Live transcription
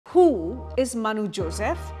Who is Manu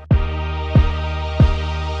Joseph?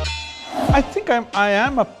 I think I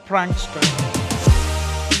am a prankster.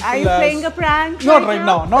 Are you playing a prank? Not right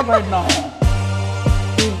now, not right now.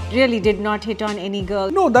 You really did not hit on any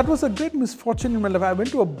girl. No, that was a great misfortune in my life. I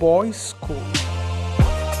went to a boys' school.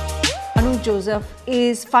 Manu Joseph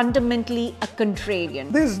is fundamentally a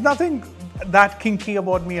contrarian. There's nothing that kinky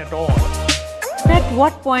about me at all. At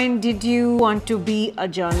what point did you want to be a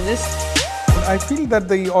journalist? I feel that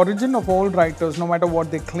the origin of all writers, no matter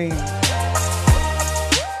what they claim.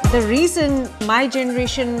 The reason my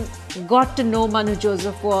generation got to know Manu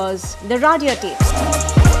Joseph was the RADIA tapes.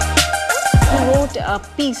 He wrote a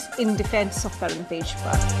piece in defense of Tarun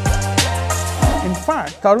Tejpal. In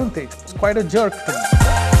fact, Tarun Tejpal was quite a jerk to me.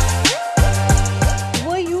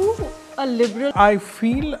 Were you a liberal? I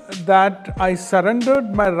feel that I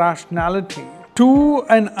surrendered my rationality to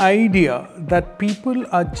an idea that people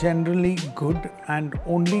are generally good and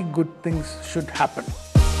only good things should happen.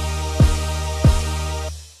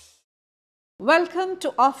 Welcome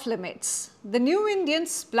to Off Limits, the New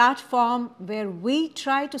Indians platform where we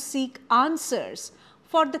try to seek answers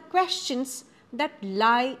for the questions that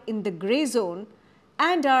lie in the grey zone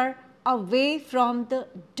and are away from the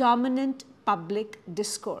dominant public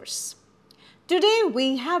discourse. Today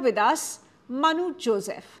we have with us Manu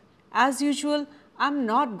Joseph. As usual, I'm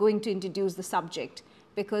not going to introduce the subject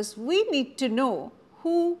because we need to know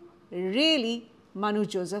who really Manu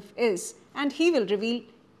Joseph is, and he will reveal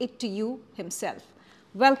it to you himself.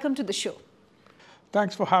 Welcome to the show.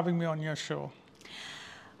 Thanks for having me on your show.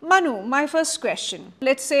 Manu, my first question.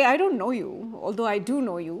 Let's say I don't know you, although I do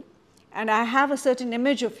know you, and I have a certain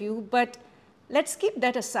image of you, but let's keep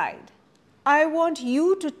that aside. I want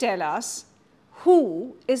you to tell us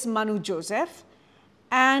who is Manu Joseph,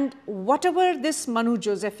 and whatever this Manu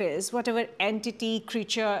Joseph is, whatever entity,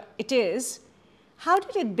 creature it is, how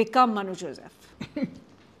did it become Manu Joseph?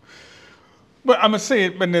 But I must say,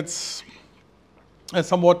 when it's a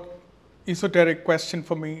somewhat esoteric question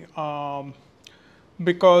for me,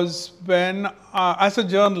 because when, as a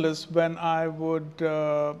journalist, when I would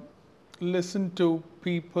listen to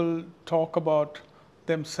people talk about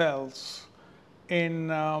themselves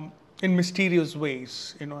in mysterious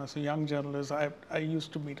ways, you know, as a young journalist, I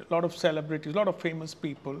used to meet a lot of celebrities, a lot of famous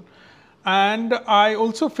people, and I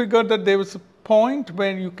also figured that there was a point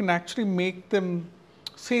when you can actually make them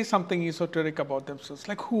say something esoteric about themselves,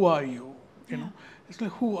 like, who are you? You know, it's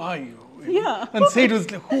like, who are you? You know? And say it was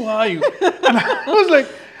like, who are you? And I was like,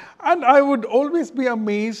 and I would always be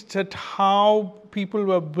amazed at how people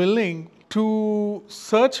were willing to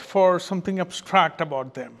search for something abstract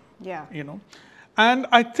about them. Yeah. You know, and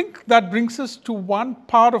I think that brings us to one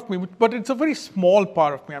part of me, but it's a very small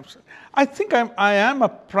part of me. I think I am a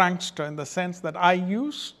prankster in the sense that I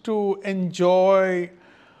used to enjoy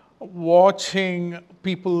watching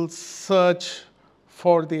people search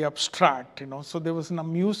for the abstract, you know, so there was an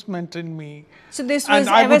amusement in me. So this was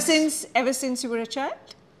ever since you were a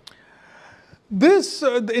child? This,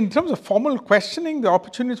 in terms of formal questioning, the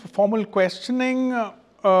opportunities for formal questioning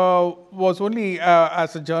was only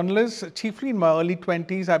as a journalist, chiefly in my early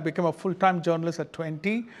 20s. I became a full-time journalist at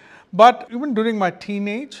 20. But even during my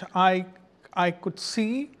teenage, I could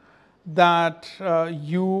see that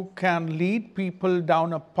you can lead people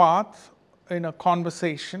down a path in a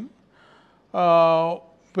conversation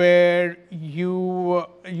where you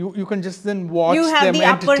can just then watch them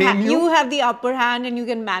entertain you. You have the upper hand and you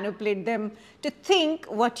can manipulate them to think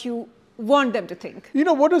what you want them to think. You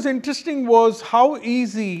know, what was interesting was how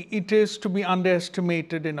easy it is to be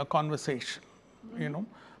underestimated in a conversation, you know,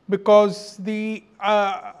 because the,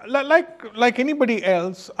 like anybody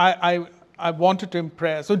else, I wanted to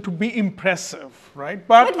impress, or to be impressive, right?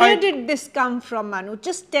 But where did this come from, Manu?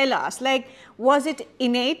 Just tell us, like, was it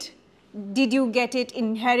innate? Did you get it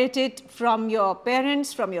inherited from your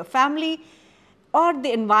parents, from your family, or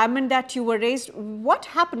the environment that you were raised? What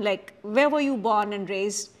happened? Like, where were you born and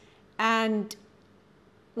raised? And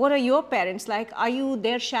what are your parents like? Are you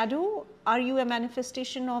their shadow? Are you a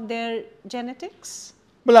manifestation of their genetics?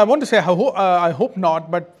 Well, I want to say I hope not,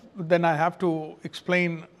 but then I have to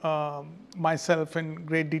explain myself in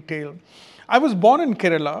great detail. I was born in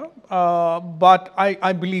Kerala, but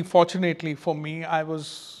I believe, fortunately for me, I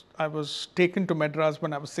was taken to Madras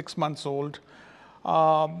when I was 6 months old,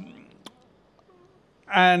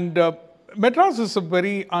 and Madras is a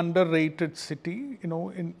very underrated city, you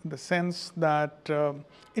know, in the sense that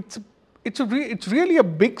it's really a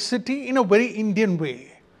big city in a very Indian way.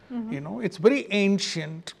 Mm-hmm. You know, it's very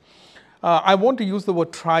ancient. I want to use the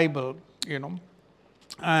word tribal, you know,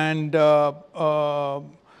 and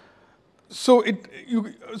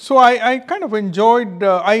I kind of enjoyed,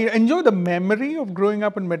 I enjoy the memory of growing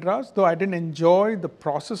up in Madras, though I didn't enjoy the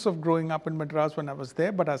process of growing up in Madras when I was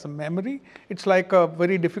there, but as a memory, it's like a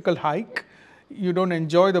very difficult hike. You don't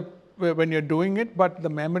enjoy the when you're doing it, but the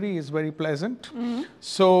memory is very pleasant.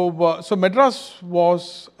 So Madras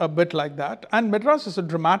was a bit like that, and Madras is a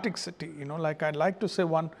dramatic city. You know, like I'd like to say,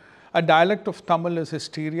 a dialect of Tamil is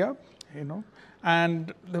hysteria. You know,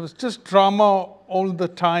 and there was just drama all the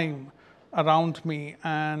time around me,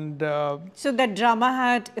 and so that drama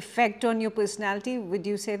had effect on your personality. Would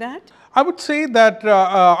you say that? I would say that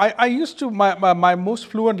I used to my most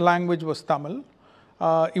fluent language was Tamil.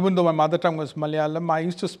 Even though my mother tongue was Malayalam, I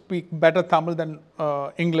used to speak better Tamil than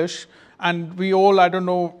English. And we all, I don't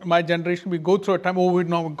know, my generation, we go through a time,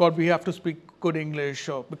 God, we have to speak good English,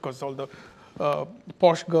 because all the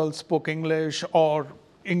posh girls spoke English, or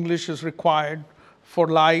English is required for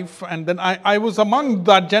life. And then I was among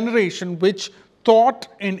that generation which taught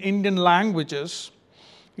in Indian languages,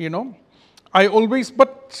 you know.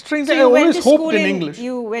 But strangely, I always hoped in English.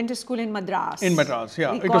 You went to school in Madras. In Madras,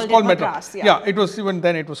 yeah. It was called Madras. Yeah, it was even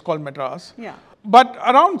then it was called Madras. Yeah. But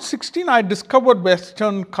around 16, I discovered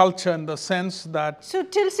Western culture in the sense that... So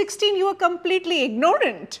till 16, you were completely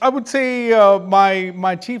ignorant. I would say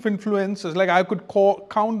my chief influence is like I could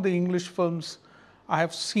count the English films I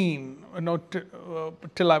have seen, you know,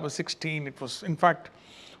 till I was 16. It was, in fact,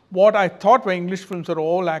 what I thought were English films are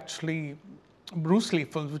all actually Bruce Lee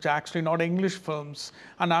films, which are actually not English films,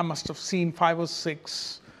 and I must have seen 5 or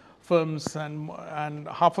 6 films, and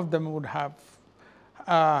half of them would have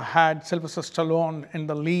had Sylvester Stallone in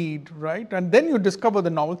the lead, right? And then you discover the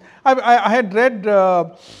novels. I had read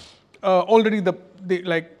already the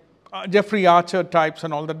like Jeffrey Archer types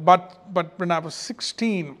and all that, but when I was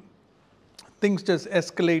 16, things just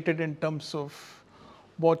escalated in terms of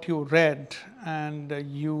what you read, and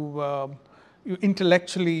you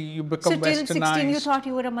intellectually, you become westernized. So till 16, you thought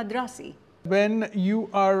you were a Madrasi? When you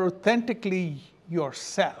are authentically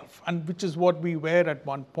yourself, and which is what we were at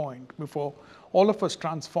one point before all of us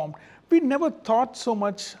transformed, we never thought so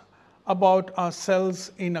much about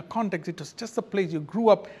ourselves in a context. It was just a place you grew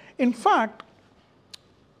up. In fact,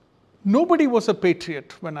 nobody was a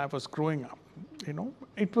patriot when I was growing up. You know,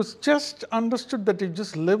 it was just understood that you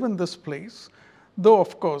just live in this place, though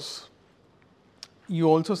of course you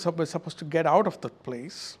also were supposed to get out of that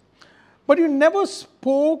place, but you never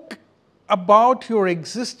spoke about your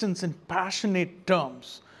existence in passionate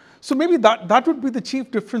terms. So maybe that would be the chief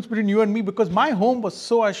difference between you and me, because my home was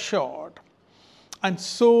so assured and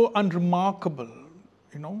so unremarkable,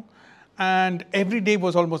 you know, and every day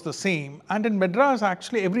was almost the same. And in Madras,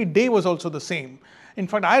 actually, every day was also the same. In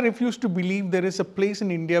fact, I refuse to believe there is a place in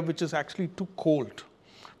India which is actually too cold.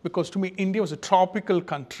 Because to me, India was a tropical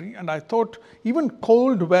country, and I thought even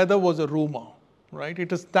cold weather was a rumor, right?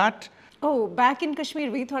 It is that. Oh, back in Kashmir,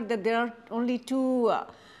 we thought that there are only 2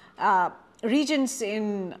 regions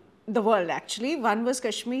in the world, actually. One was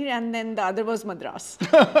Kashmir, and then the other was Madras.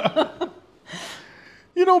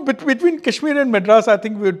 You know, between Kashmir and Madras, I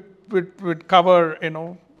think we'd cover, you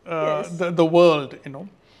know, yes, the world, you know.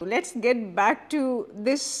 Let's get back to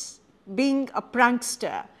this being a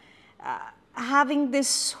prankster. Having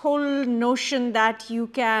this whole notion that you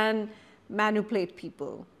can manipulate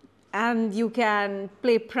people and you can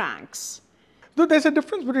play pranks. Though there's a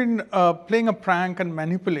difference between playing a prank and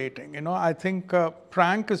manipulating. You know, I think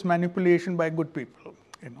prank is manipulation by good people.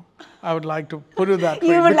 You know, I would like to put it that way.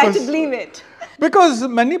 You would like to believe it. Because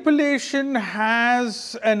manipulation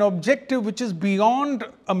has an objective which is beyond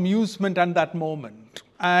amusement and that moment,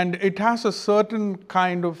 and it has a certain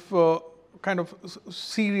kind of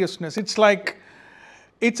seriousness. It's like,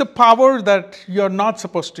 it's a power that you're not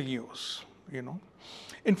supposed to use, you know.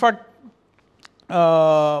 In fact,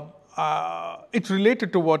 it's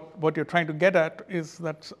related to what you're trying to get at, is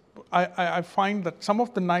that I find that some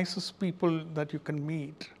of the nicest people that you can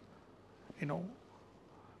meet, you know,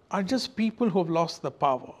 are just people who have lost the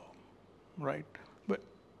power, right? But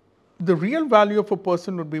the real value of a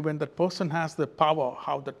person would be when that person has the power,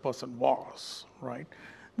 how that person was, right?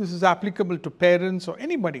 This is applicable to parents or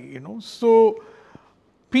anybody, you know. So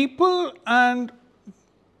people, and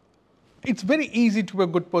it's very easy to be a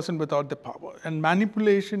good person without the power. And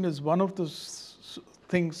manipulation is one of those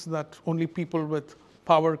things that only people with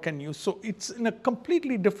power can use. So it's in a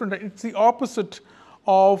completely different, it's the opposite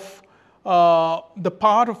of the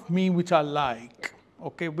part of me which I like,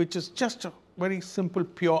 okay, which is just a very simple,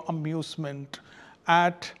 pure amusement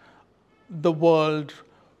at the world,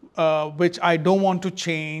 which I don't want to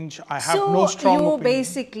change. I have no strong opinion. So you're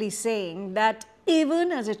basically saying that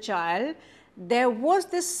even as a child, there was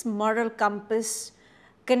this moral compass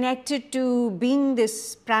connected to being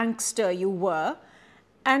this prankster you were,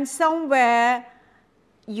 and somewhere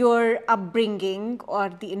your upbringing or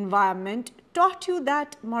the environment taught you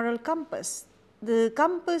that moral compass, the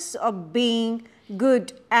compass of being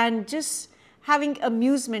good and just having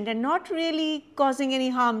amusement and not really causing any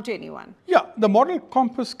harm to anyone. Yeah, the moral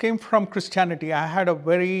compass came from Christianity. I had a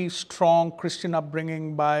very strong Christian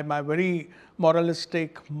upbringing by my very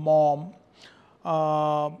moralistic mom.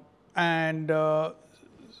 So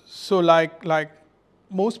like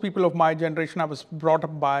most people of my generation, I was brought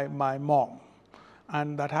up by my mom,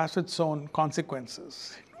 and that has its own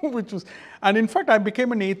consequences. And in fact, I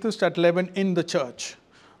became an atheist at 11 in the church,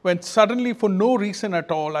 when suddenly, for no reason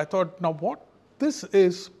at all, I thought, now what? This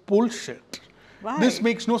is bullshit. Why? This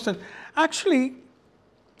makes no sense. Actually,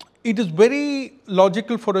 it is very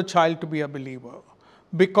logical for a child to be a believer,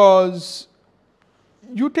 because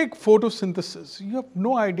you take photosynthesis, you have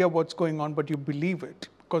no idea what's going on, but you believe it,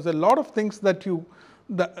 because a lot of things that you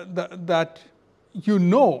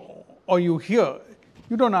know or you hear,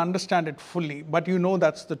 you don't understand it fully, but you know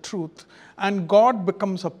that's the truth, and God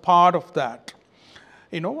becomes a part of that.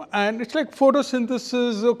 You know, and it's like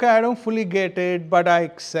photosynthesis. Okay, I don't fully get it, but I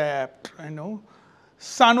accept. You know,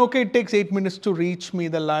 sun. Okay, it takes 8 minutes to reach me,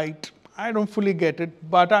 the light. I don't fully get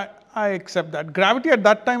it, but I accept that. Gravity at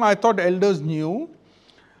that time, I thought elders knew,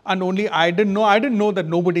 and only I didn't know. I didn't know that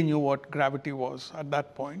nobody knew what gravity was at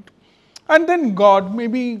that point. And then God,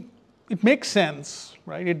 maybe it makes sense,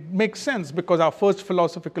 right? It makes sense because our first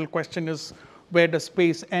philosophical question is, where does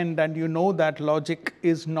space end? And you know that logic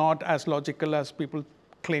is not as logical as people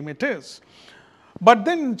claim it is. But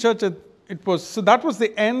then in church, so that was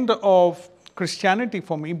the end of Christianity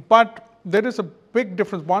for me. But there is a big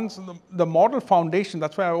difference. Once the moral foundation,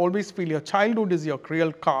 that's why I always feel your childhood is your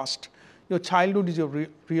real caste. Your childhood is your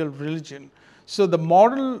real religion. So the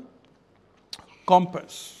moral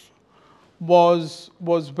compass was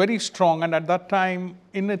very strong, and at that time,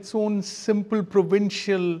 in its own simple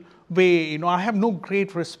provincial way, you know, I have no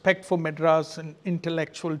great respect for Madras in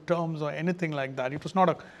intellectual terms or anything like that. It was not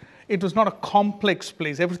a complex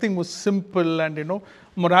place. Everything was simple, and you know,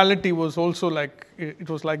 morality was also like, it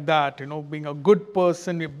was like that. You know, being a good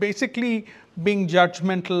person, you're basically being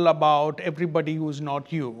judgmental about everybody who is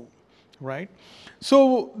not you, right?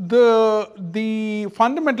 So the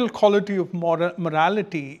fundamental quality of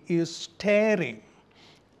morality is staring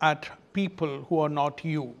at people who are not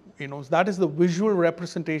you. You know, that is the visual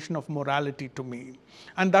representation of morality to me.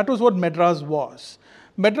 And that was what Madras was.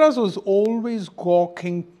 Madras was always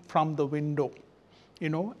gawking from the window, you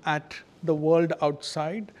know, at the world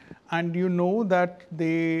outside. And you know that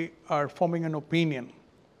they are forming an opinion.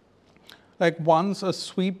 Like once a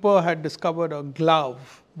sweeper had discovered a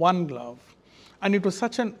glove, one glove. And it was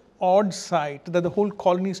such an odd sight that the whole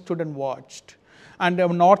colony stood and watched. And a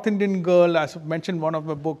North Indian girl, as I've mentioned in one of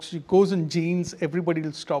my books, she goes in jeans, everybody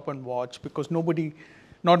will stop and watch because not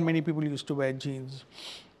many people used to wear jeans.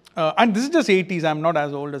 And this is just 80s, I'm not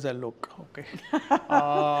as old as I look, okay.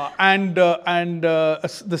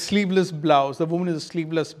 The sleeveless blouse, the woman is a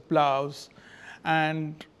sleeveless blouse,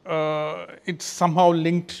 and it's somehow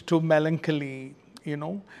linked to melancholy, you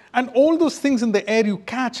know. And all those things in the air you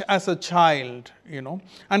catch as a child, you know,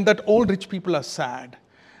 and that all rich people are sad.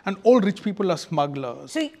 And all rich people are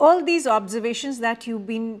smugglers. So all these observations that you've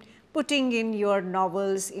been putting in your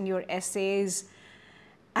novels, in your essays,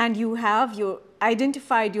 and you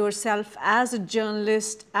identified yourself as a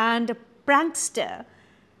journalist and a prankster.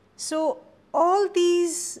 So all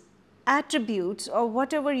these attributes or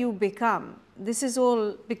whatever you become, this is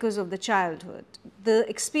all because of the childhood, the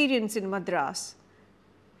experience in Madras.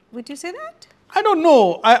 Would you say that? I don't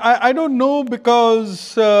know. I don't know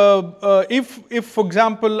because if, for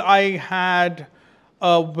example, I had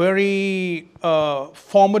a very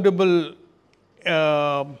formidable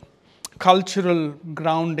cultural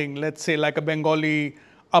grounding, let's say like a Bengali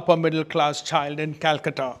upper middle class child in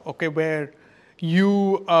Calcutta, okay, where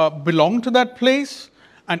you belong to that place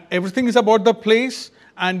and everything is about the place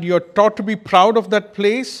and you're taught to be proud of that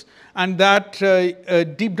place, and that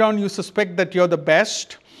deep down you suspect that you're the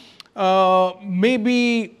best.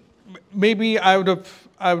 Maybe I would have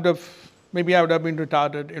been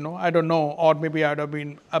retarded, you know, I don't know, or maybe I would have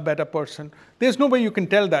been a better person. There's no way you can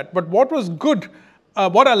tell that. But what was good,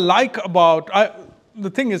 what I like about, the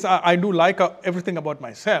thing is, I do like everything about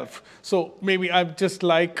myself. So maybe I just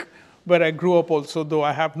like where I grew up also, though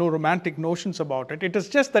I have no romantic notions about it. It is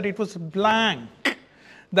just that it was blank,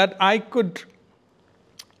 that I could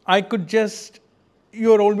just,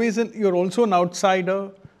 you're also an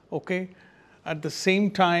outsider. Okay, at the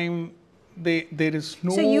same time, there is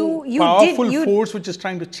no powerful force which is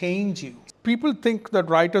trying to change you. people think that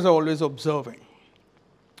writers are always observing,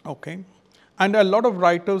 okay? And a lot of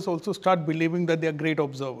writers also start believing that they are great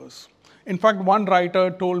observers. In fact, one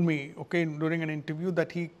writer told me, okay, during an interview,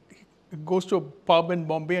 that he goes to a pub in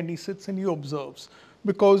Bombay and he sits and he observes,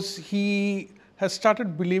 because he has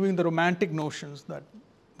started believing the romantic notions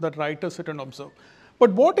that writers sit and observe.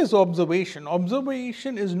 But what is observation?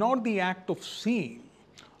 Observation is not the act of seeing.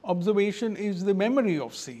 Observation is the memory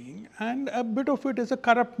of seeing, and a bit of it is a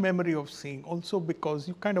corrupt memory of seeing also, because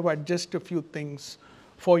you kind of adjust a few things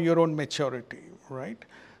for your own maturity, right?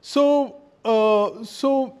 So,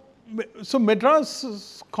 so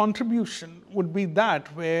Madras' contribution would be that,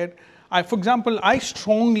 where for example, I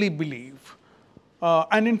strongly believe,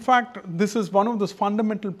 and in fact, this is one of those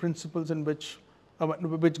fundamental principles in which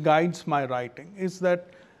guides my writing, is that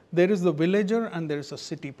there is the villager and there is a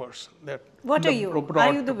city person. What are you?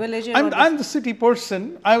 Are you the villager? I'm the city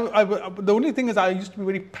person. The only thing is, I used to be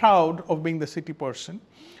very proud of being the city person.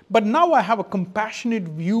 But now I have a compassionate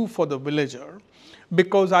view for the villager,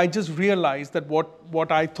 because I just realized that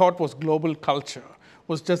what I thought was global culture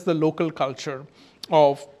was just the local culture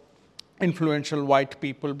of influential white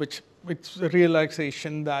people, which it's a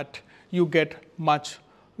realization that you get much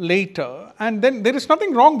later. And then there is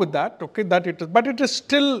nothing wrong with that, okay, but it is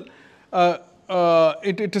still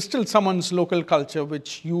it is still someone's local culture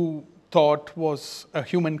which you thought was a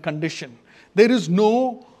human condition. There is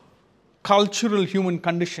no cultural human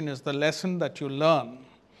condition, is the lesson that you learn.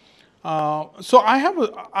 So I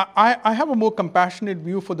have a more compassionate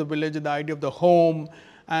view for the village, the idea of the home,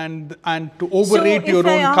 and to overrate your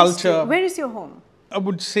own culture. Where is your home? I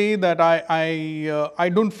would say that I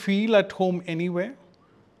don't feel at home anywhere,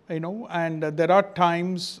 you know, and there are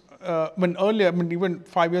times when earlier, I mean, even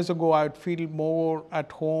 5 years ago, I would feel more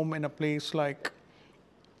at home in a place like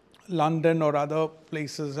London or other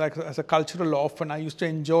places, like as a cultural orphan. I used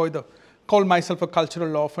to call myself a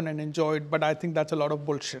cultural orphan and enjoy it, but I think that's a lot of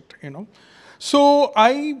bullshit, you know. So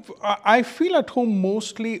I feel at home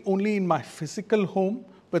mostly only in my physical home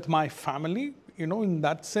with my family, you know, in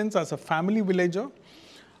that sense, as a family villager,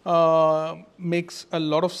 makes a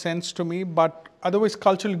lot of sense to me. But otherwise,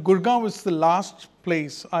 culturally, Gurgaon is the last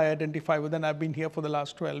place I identify with, and I've been here for the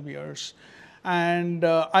last 12 years. And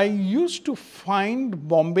I used to find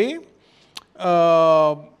Bombay,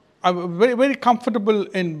 I'm very, very comfortable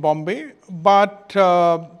in Bombay, but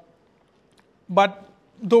though,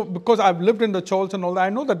 because I've lived in the Chawls and all that, I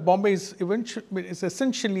know that Bombay is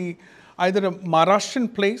essentially either a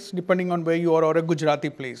Maharashtrian place, depending on where you are, or a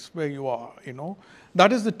Gujarati place where you are, you know.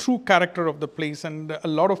 That is the true character of the place, and a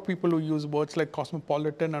lot of people who use words like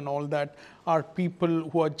cosmopolitan and all that are people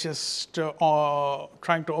who are just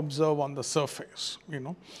trying to observe on the surface, you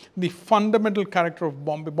know. The fundamental character of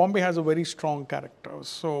Bombay has a very strong character.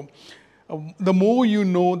 So the more you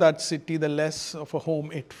know that city, the less of a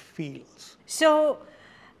home it feels. So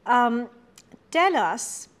tell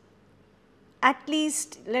us, at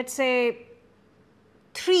least, let's say,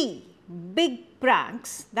 3 big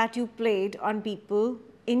pranks that you played on people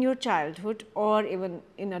in your childhood or even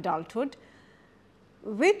in adulthood,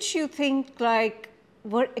 which you think like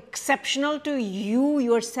were exceptional to you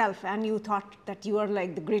yourself, and you thought that you are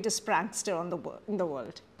like the greatest prankster in the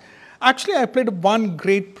world. Actually, I played one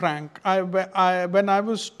great prank. When I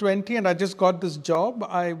was 20 and I just got this job,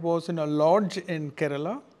 I was in a lodge in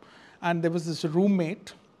Kerala, and there was this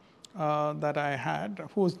roommate that I had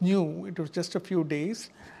who was new. It was just a few days.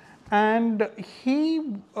 And he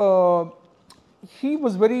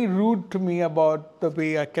was very rude to me about the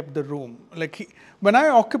way I kept the room. Like when I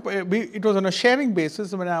occupied, it was on a sharing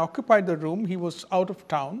basis. When I occupied the room, he was out of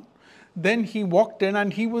town. Then he walked in,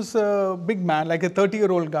 and he was a big man, like a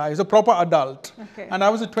 30-year-old guy. He's a proper adult. Okay. And I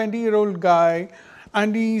was a 20-year-old guy.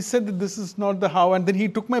 And he said that this is not the how. And then he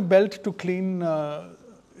took my belt to clean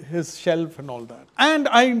his shelf and all that. And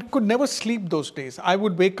I could never sleep those days. I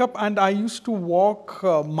would wake up and I used to walk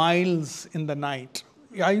miles in the night.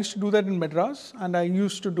 I used to do that in Madras, and I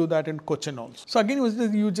used to do that in Cochin also. So again, it was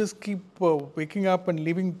just, you just keep waking up and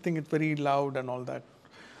leaving the thing, it's very loud and all that.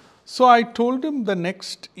 So I told him the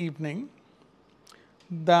next evening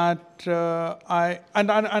that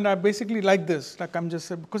I basically like this, like I'm just,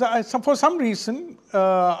 because for some reason,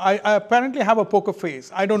 I apparently have a poker face.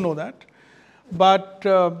 I don't know that. But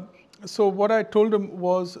so what I told him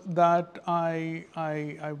was that I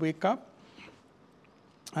wake up,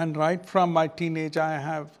 and right from my teenage, I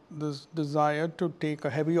have this desire to take a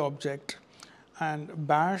heavy object and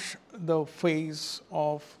bash the face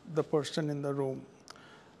of the person in the room.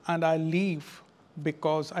 And I leave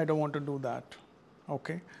because I don't want to do that.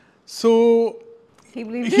 Okay. So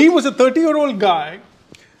he was a 30-year-old guy.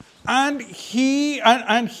 And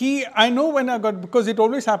I know when I got, because it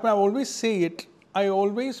always happened, I always say it, I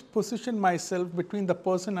always position myself between the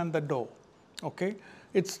person and the door, okay?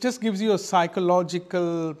 It just gives you a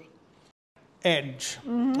psychological edge,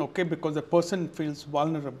 okay, because the person feels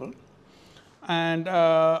vulnerable. And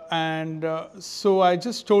so I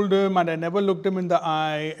just told him, and I never looked him in the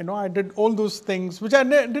eye. You know, I did all those things, which I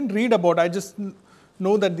didn't read about. I just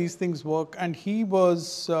know that these things work. And he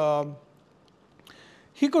was,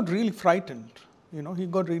 he got really frightened. You know, he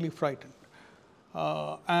got really frightened.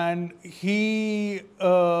 And he,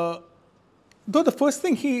 though the first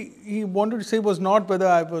thing he wanted to say was not whether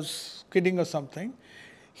I was kidding or something.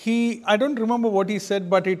 I don't remember what he said,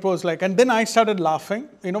 but it was like, and then I started laughing,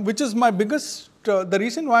 you know, which is my biggest, the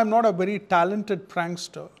reason why I'm not a very talented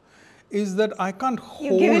prankster is that I can't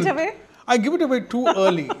hold. You give it away? I give it away too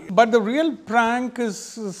early. But the real prank is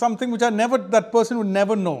something which that person would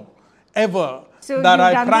never know, ever, so that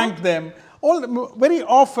I pranked them. Very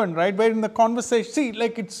often, right, where in the conversation, see,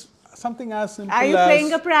 like it's something as simple as... Are you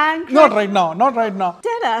playing a prank? Not right now, not right now.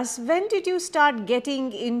 Tell us, when did you start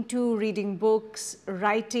getting into reading books,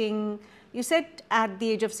 writing? You said at the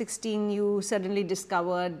age of 16, you suddenly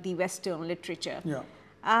discovered the Western literature. Yeah.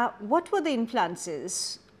 What were the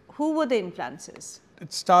influences? Who were the influences?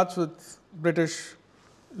 It starts with British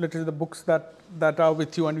literature, the books that are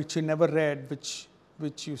with you and which you never read, which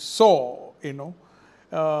you saw, you know.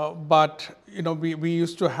 But, you know, we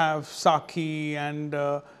used to have Saki and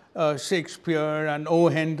Shakespeare and O.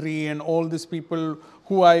 Henry and all these people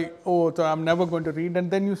who I'm never going to read,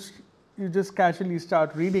 and then you just casually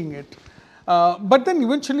start reading it. But then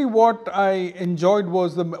eventually what I enjoyed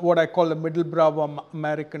was what I call the middle brow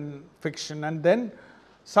American fiction, and then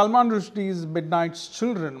Salman Rushdie's Midnight's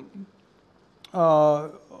Children.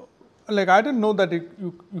 Like I didn't know that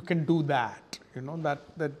you can do that, you know, that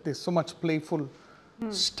there's so much playful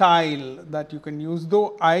style that you can use.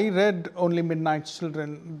 Though I read only Midnight's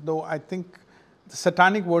Children, though I think the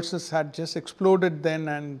satanic verses had just exploded then,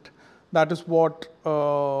 and that is what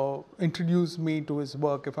introduced me to his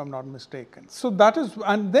work, if I'm not mistaken. So that is,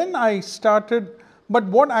 and then I started, but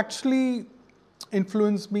what actually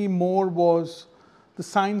influenced me more was the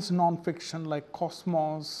science non-fiction like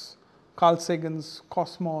Cosmos, Carl Sagan's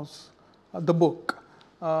Cosmos, the book,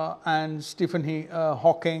 and Stephen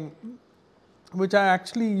Hawking, which I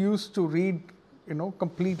actually used to read, you know,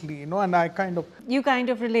 completely, you know, and I kind of... You kind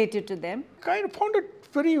of related to them? Kind of found it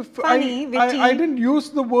very... Funny, witty. I didn't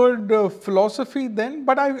use the word philosophy then,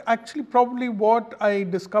 but I actually probably what I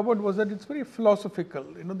discovered was that it's very philosophical,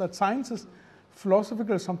 you know, that science is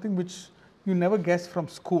philosophical, something which you never guess from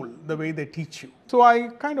school, the way they teach you. So I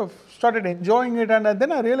kind of started enjoying it, and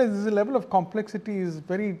then I realized this level of complexity is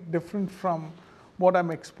very different from what I'm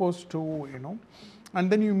exposed to, you know. And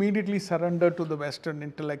then you immediately surrender to the Western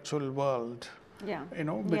intellectual world. Yeah. You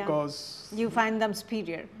know, because... You find them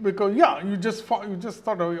superior. Because, yeah, you just thought,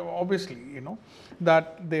 obviously, you know,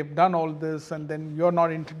 that they've done all this, and then you're not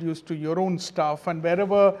introduced to your own stuff. And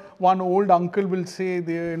wherever one old uncle will say,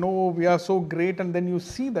 you know, we are so great, and then you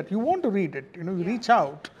see that, you want to read it, you know, you reach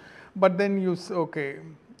out. But then you say, okay,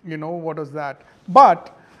 you know, what is that?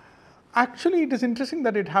 But actually, it is interesting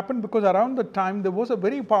that it happened because around the time there was a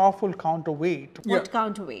very powerful counterweight. What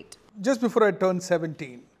counterweight? Just before I turned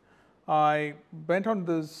 17, I went on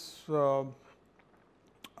this,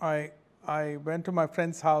 I went to my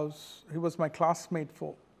friend's house. He was my classmate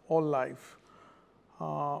for all life.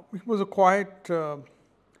 He was a quiet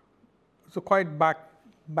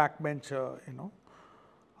backbencher, you know.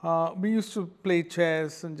 We used to play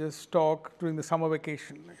chess and just talk during the summer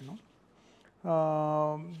vacation, you know.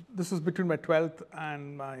 This was between my 12th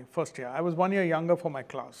and my first year. I was 1 year younger for my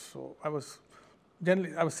class, so I was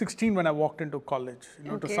 16 when I walked into college,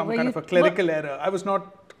 you know, to some kind of a clerical error. I was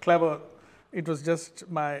not clever. It was just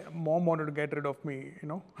my mom wanted to get rid of me, you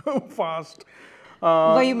know, fast.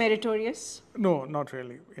 Were you meritorious? No, not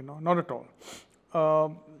really, you know, not at all.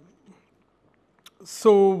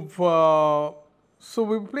 So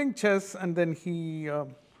we were playing chess, and then he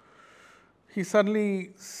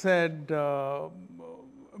suddenly said,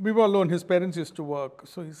 we were alone, his parents used to work.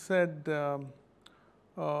 So he said,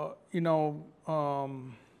 you know,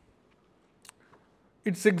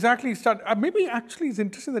 it's exactly maybe actually it's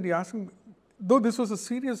interesting that he asked me, though this was a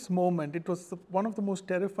serious moment, it was one of the most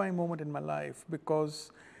terrifying moments in my life,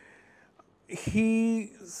 because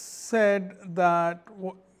he said that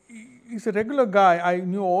he's a regular guy I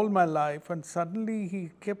knew all my life, and suddenly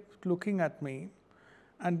he kept looking at me,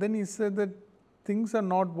 and then he said that things are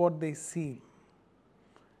not what they seem.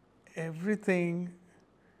 Everything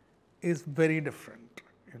is very different,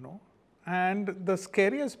 you know. And the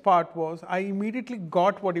scariest part was I immediately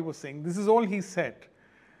got what he was saying. This is all he said.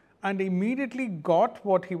 And immediately got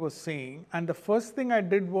what he was saying. And the first thing I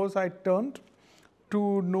did was I turned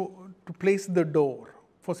to place the door.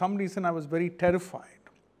 For some reason, I was very terrified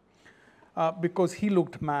because he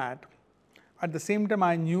looked mad. At the same time,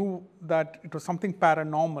 I knew that it was something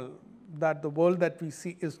paranormal, that the world that we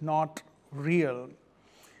see is not real.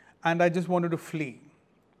 And I just wanted to flee,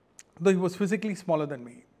 though he was physically smaller than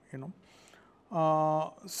me, you know.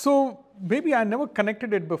 So maybe I never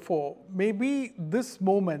connected it before. Maybe this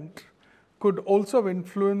moment could also have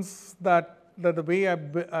influenced that the way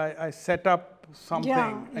I set up something,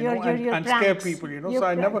 yeah, and scare people, you know. Your So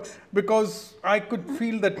I never, pranks. because I could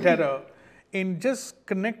feel the terror in just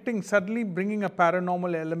connecting, suddenly bringing a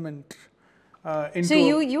paranormal element into. So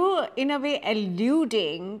you in a way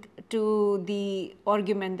alluding to the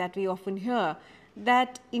argument that we often hear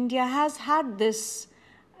that India has had this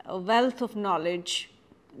wealth of knowledge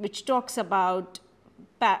which talks about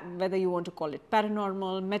whether you want to call it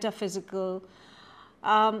paranormal, metaphysical,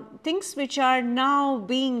 things which are now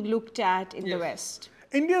being looked at in the West.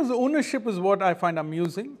 India's ownership is what I find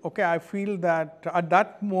amusing. Okay, I feel that at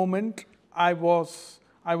that moment I was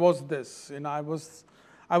this, you know, I was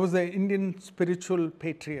the Indian spiritual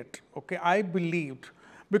patriot. Okay, I believed,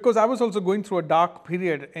 because I was also going through a dark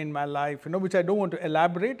period in my life, you know, which I don't want to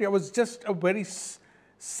elaborate. It was just a very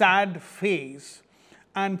sad phase,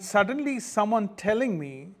 and suddenly someone telling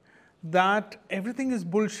me that everything is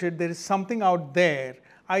bullshit, there is something out there.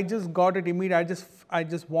 I just got it immediately. I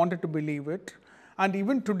just wanted to believe it. And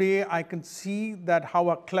even today, I can see that how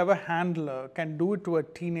a clever handler can do it to a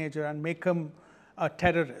teenager and make him a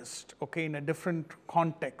terrorist, okay, in a different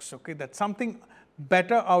context, okay. That's something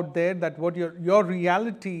better out there, that what your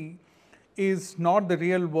reality is not the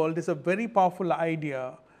real world, is a very powerful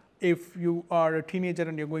idea if you are a teenager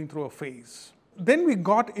and you're going through a phase. Then we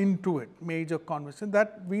got into it, major conversation,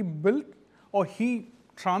 that we built, or he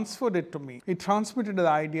transferred it to me. He transmitted the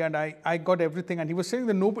idea, and I got everything. And he was saying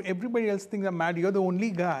that everybody else thinks I'm mad. You're the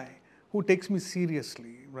only guy who takes me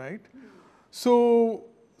seriously, right? So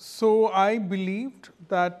I believed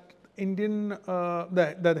that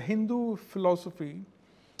the Hindu philosophy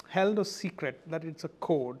held a secret, that it's a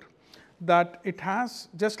code, that it has,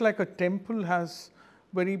 just like a temple has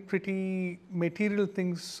very pretty material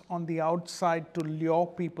things on the outside to lure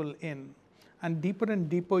people in, and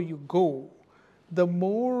deeper you go, the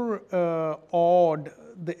more odd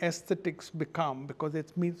the aesthetics become, because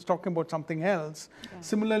it's talking about something else. Yeah.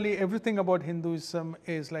 Similarly, everything about Hinduism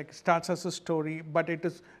is like, starts as a story, but it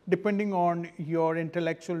is depending on your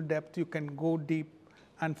intellectual depth, you can go deep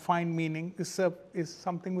and find meaning. Is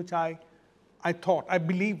something which I thought, I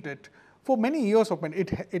believed it for many years of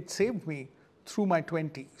it saved me through my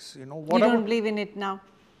 20s. You know, you don't believe in it now?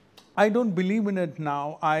 I don't believe in it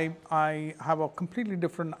now. I have a completely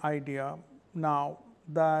different idea now,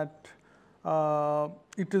 that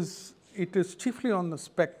it is chiefly on the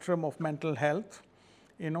spectrum of mental health,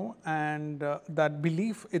 you know, and that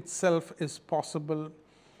belief itself is possible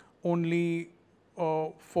only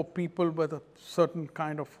for people with a certain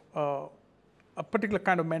kind of a particular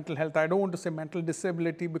kind of mental health. I don't want to say mental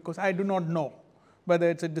disability, because I do not know whether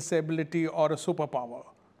it's a disability or a superpower,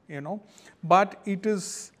 you know, but it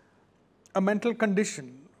is a mental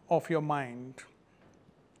condition of your mind.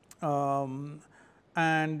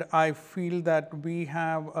 And I feel that we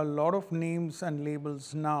have a lot of names and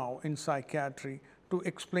labels now in psychiatry to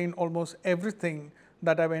explain almost everything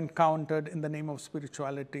that I've encountered in the name of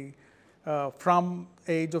spirituality, from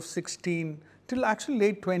age of 16 till actually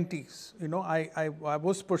late 20s. You know, I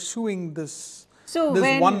was pursuing this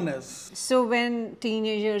oneness. So when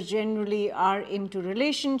teenagers generally are into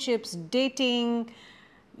relationships, dating,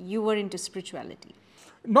 you were into spirituality?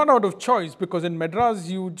 Not out of choice, because in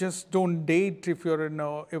Madras you just don't date if you're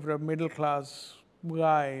a middle class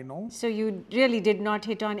guy, you know. So you really did not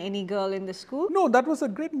hit on any girl in the school? No, that was a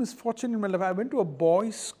great misfortune in my life. I went to a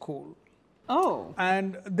boys' school. Oh.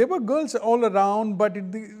 And there were girls all around, but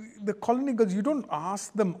the colony girls, you don't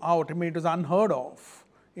ask them out. I mean, it was unheard of,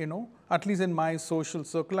 you know, at least in my social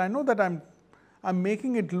circle. I know that I'm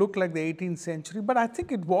making it look like the 18th century, but I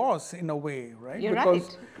think it was in a way, right? You're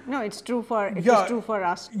right. No, it's true was true for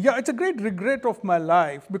us. Yeah, it's a great regret of my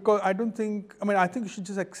life, because I think you should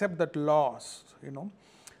just accept that loss, you know,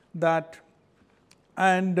 that,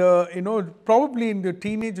 and, you know, probably in your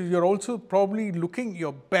teenagers, you're also probably looking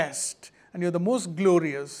your best, and you're the most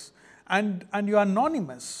glorious, and you're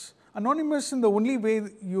anonymous. Anonymous in the only way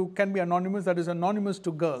you can be anonymous, that is anonymous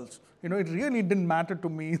to girls. You know, it really didn't matter to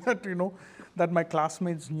me that, you know, that my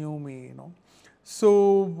classmates knew me, you know.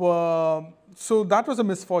 So that was a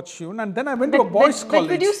misfortune, and then I went to a boys' college.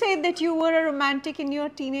 But would you say that you were a romantic in your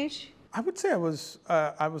teenage? I would say I was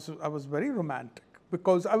very romantic,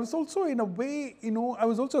 because I was also, in a way, I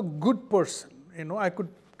was also a good person.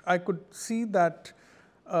 I could see that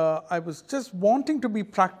I was just wanting to be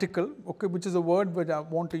practical, okay, which is a word which I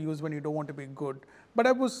want to use when you don't want to be good. But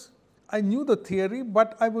I knew the theory,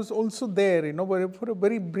 but I was also there, for a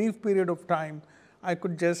very brief period of time. I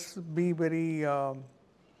could just be very,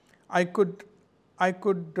 like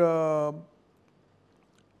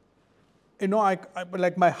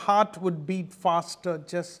my heart would beat faster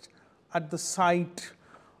just at the sight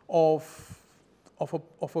of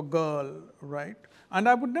a girl, right? And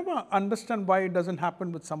I would never understand why it doesn't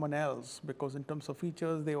happen with someone else, because in terms of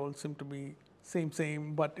features, they all seem to be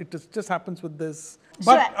same, but it just happens with this.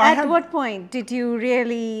 So at what point did you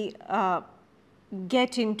really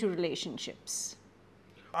get into relationships?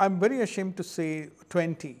 I'm very ashamed to say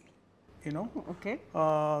 20, Okay.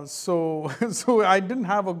 So I didn't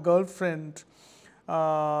have a girlfriend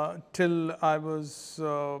till I was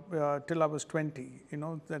 20.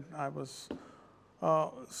 That I was.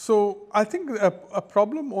 So I think a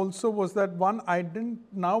problem also was that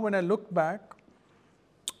now when I look back,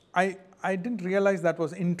 I didn't realize that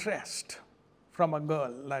was interest from a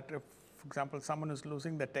girl. Like, if, for example, someone is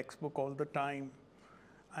losing their textbook all the time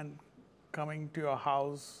and coming to your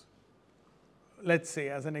house, let's say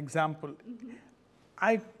as an example,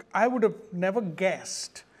 I would have never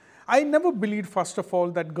guessed. I never believed, first of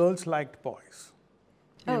all, that girls liked boys.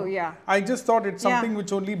 Yeah. I just thought it's something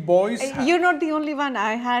which only boys have. You're not the only one.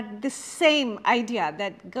 I had the same idea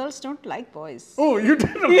that girls don't like boys. Oh, you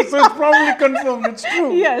did? So it's probably confirmed. It's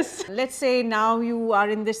true. Yes. Let's say now you are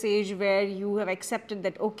in this age where you have accepted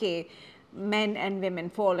that, okay, men and women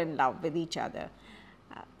fall in love with each other.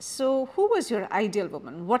 So who was your ideal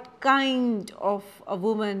woman? What kind of a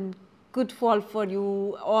woman could fall for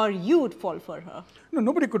you, or you would fall for her? No,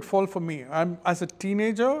 nobody could fall for me. As a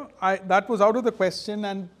teenager, that was out of the question,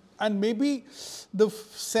 and maybe the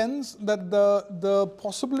sense that the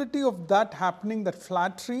possibility of that happening, that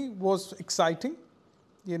flattery, was exciting,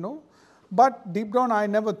 But deep down, I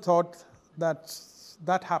never thought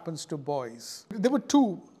that happens to boys. There were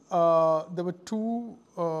two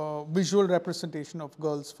visual representation of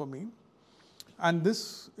girls for me. And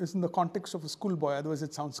this is in the context of a schoolboy, otherwise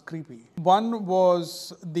it sounds creepy. One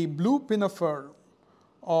was the blue pinafore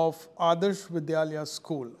of Adarsh Vidyalya's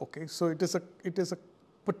school. Okay, so it is a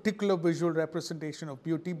particular visual representation of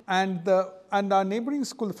beauty. And our neighboring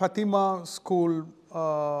school, Fatima School,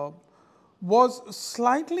 was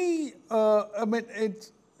slightly.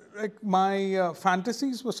 It's like my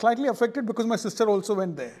fantasies were slightly affected because my sister also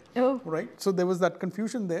went there. Oh, right. So there was that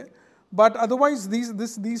confusion there. But otherwise,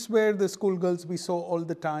 these were the schoolgirls we saw all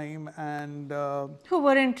the time, and who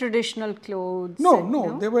were in traditional clothes.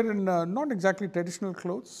 No, they were in not exactly traditional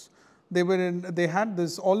clothes. They had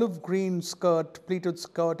this olive green skirt, pleated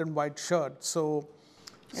skirt, and white shirt. So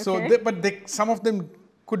some of them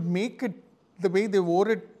could make it the way they wore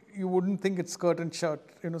it. You wouldn't think it's skirt and shirt.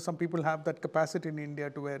 Some people have that capacity in India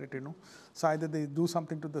to wear it. So either they do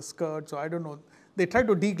something to the skirt. So I don't know. They try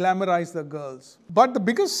to de-glamorize the girls. But the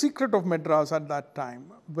biggest secret of Madras at that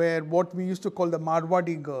time were what we used to call the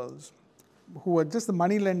Marwadi girls, who were just the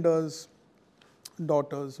moneylenders'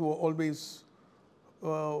 daughters, who were always,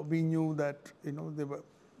 we knew that, they were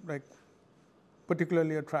like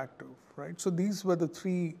particularly attractive, right? So these were the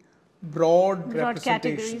three broad representations,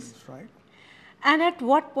 categories. Right? And at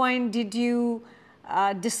what point did you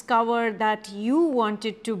discover that you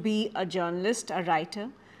wanted to be a journalist, a writer?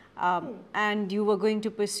 And you were going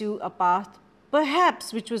to pursue a path,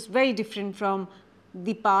 perhaps, which was very different from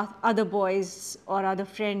the path other boys or other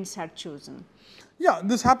friends had chosen. Yeah,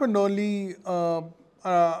 this happened early.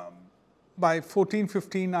 By 14,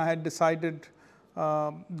 15, I had decided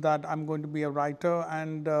that I'm going to be a writer,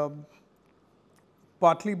 and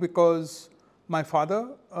partly because my father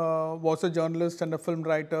was a journalist and a film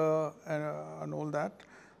writer and all that.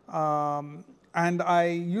 And I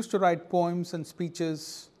used to write poems and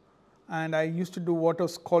speeches, and I used to do what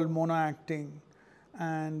was called mono acting.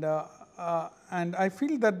 And I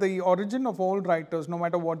feel that the origin of all writers, no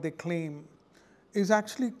matter what they claim, is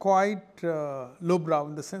actually quite lowbrow,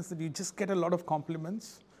 in the sense that you just get a lot of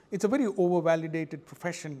compliments. It's a very over-validated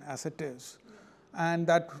profession as it is. And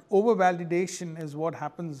that over-validation is what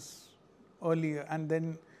happens earlier, and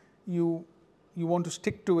then you want to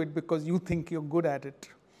stick to it because you think you're good at it.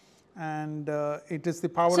 And it is the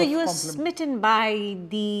power of compliment. So you were smitten by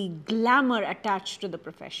the glamour attached to the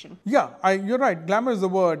profession. Yeah, you're right. Glamour is the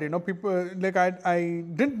word. People, like, I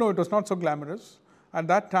didn't know it was not so glamorous. At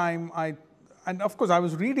that time, and of course I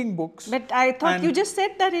was reading books. But I thought you just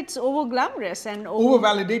said that it's over-glamorous and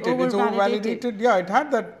over-validated. It's over-validated. Yeah, it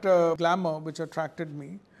had that glamour which attracted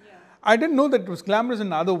me. Yeah. I didn't know that it was glamorous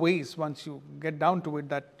in other ways once you get down to it,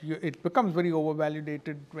 that it becomes very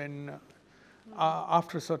over-validated when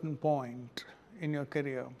after a certain point in your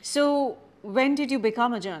career. So, when did you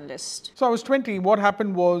become a journalist? So I was 20. What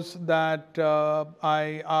happened was that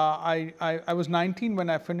I was 19 when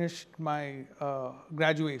I finished my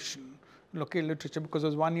graduation, local literature, because I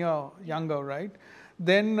was 1 year younger, right?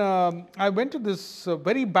 Then I went to this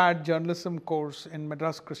very bad journalism course in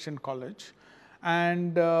Madras Christian College,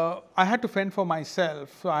 and I had to fend for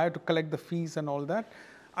myself. So I had to collect the fees and all that.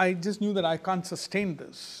 I just knew that I can't sustain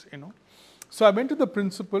this, you know. So I went to the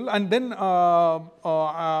principal, and then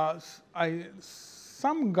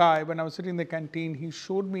some guy, when I was sitting in the canteen, he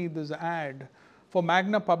showed me this ad for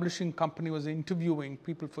Magna Publishing Company was interviewing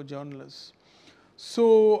people for journalists.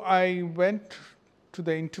 So I went to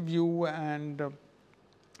the interview, and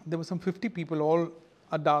there were some 50 people, all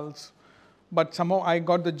adults. But somehow I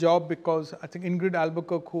got the job because I think Ingrid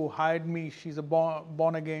Albuquerque, who hired me, she's a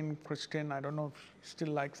born-again Christian. I don't know if she still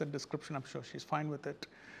likes that description. I'm sure she's fine with it.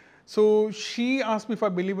 So she asked me if I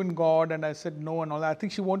believe in God, and I said no and all that. I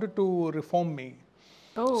think she wanted to reform me.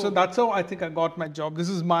 Oh. So that's how I think I got my job. This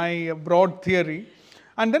is my broad theory.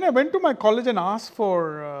 And then I went to my college and asked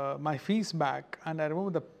for my fees back. And I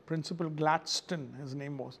remember the principal, Gladstone, his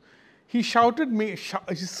name was. He shouted me,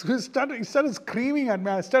 he started screaming at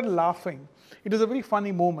me. I started laughing. It was a very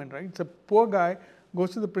funny moment, right? It's a poor guy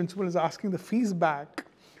goes to the principal, is asking the fees back,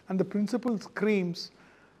 and the principal screams.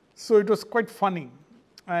 So it was quite funny.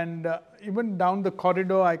 And even down the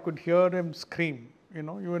corridor, I could hear him scream, you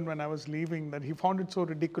know, even when I was leaving, that he found it so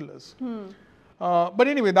ridiculous. But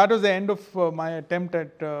anyway, that was the end of my attempt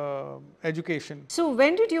at education. So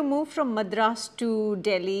when did you move from Madras to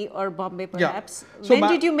Delhi or Bombay perhaps? Yeah. So when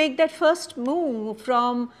did you make that first move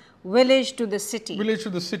from village to the city? Village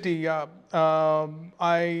to the city, yeah.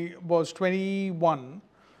 I was 21.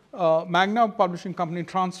 Magna Publishing Company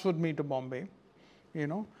transferred me to Bombay, you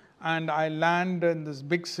know. And I landed in this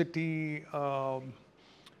big city. It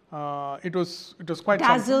was quite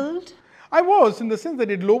dazzled. Something. I was, in the sense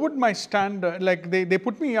that it lowered my standard. Like they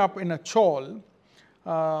put me up in a chawl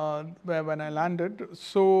when I landed.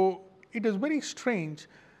 So it was very strange.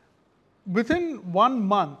 Within 1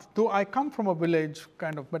 month, though I come from a village,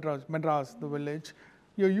 kind of Madras, the village,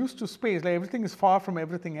 you're used to space. Like everything is far from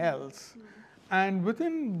everything else. And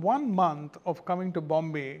within 1 month of coming to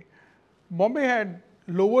Bombay, Bombay had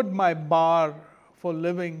lowered my bar for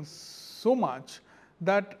living so much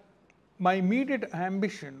that my immediate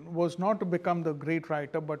ambition was not to become the great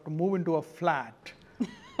writer, but to move into a flat.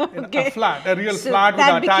 Okay. A real flat with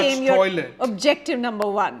an attached toilet. Objective number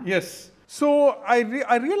 1. Yes. So I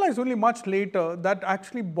realized only much later that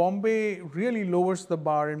actually Bombay really lowers the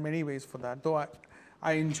bar in many ways for that, though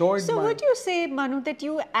I enjoyed So would you say, Manu, that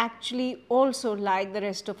you actually also, like the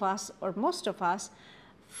rest of us or most of us,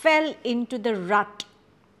 fell into the rut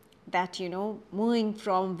that, you know, moving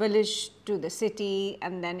from village to the city,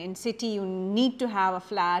 and then in city you need to have a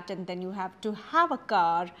flat, and then you have to have a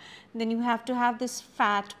car, then you have to have this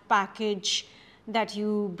fat package that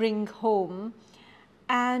you bring home,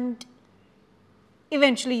 and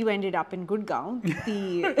eventually you ended up in Gurgaon,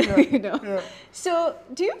 you know. Yeah. So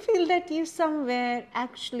do you feel that you somewhere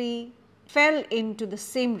actually fell into the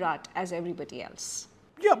same rut as everybody else?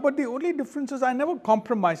 Yeah, but the only difference is I never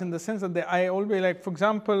compromised, in the sense that I always, like, for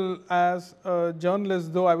example, as a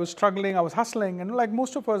journalist, though I was struggling, I was hustling, and like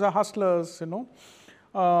most of us are hustlers, you know.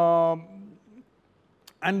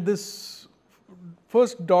 And this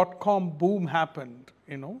first .com boom happened,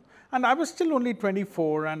 you know, and I was still only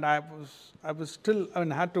 24, and I was still, I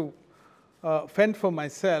mean, had to fend for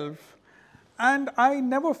myself. And I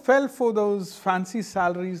never fell for those fancy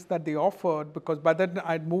salaries that they offered, because by then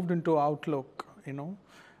I'd moved into Outlook, you know.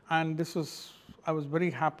 And this was, I was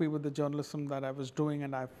very happy with the journalism that I was doing,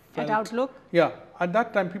 and I felt... At Outlook? Yeah. At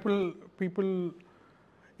that time, people,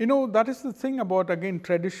 you know, that is the thing about, again,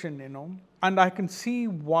 tradition, you know. And I can see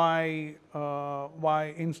why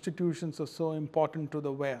institutions are so important to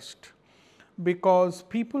the West. Because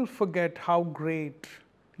people forget how great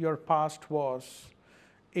your past was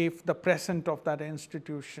if the present of that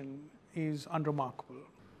institution is unremarkable.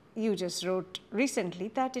 You just wrote recently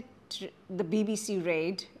that the BBC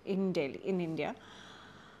raid in Delhi, in India,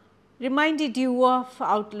 reminded you of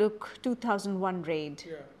Outlook 2001 raid.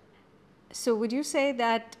 Yeah. So would you say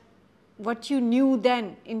that what you knew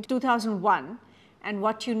then in 2001 and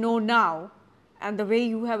what you know now, and the way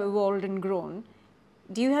you have evolved and grown,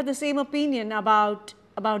 do you have the same opinion about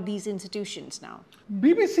about these institutions now?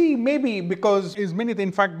 BBC maybe, because is many.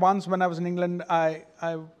 In fact, once when I was in England, I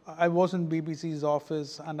was in BBC's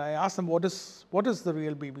office and I asked them, what is the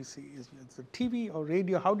real BBC? Is it TV or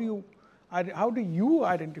radio? How do you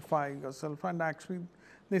identify yourself? And actually,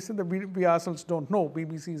 they said that we ourselves don't know.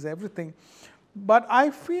 BBC is everything. But I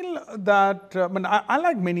feel that I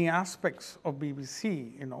like many aspects of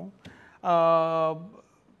BBC,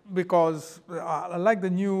 because I like the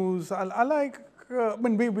news. I like.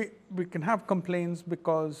 We can have complaints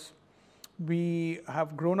because we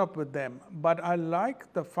have grown up with them, but I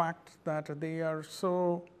like the fact that they are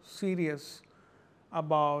so serious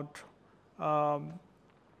about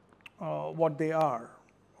what they are,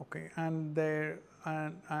 okay, and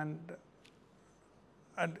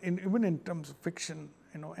even in terms of fiction,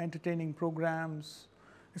 entertaining programs.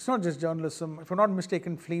 It's not just journalism. If I'm not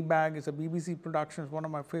mistaken, Fleabag is a BBC production. It's one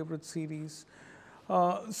of my favorite series.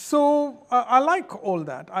 So I like all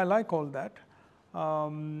that.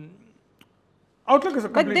 Outlook is a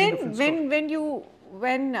completely different story.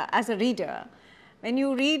 When as a reader, when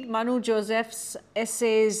you read Manu Joseph's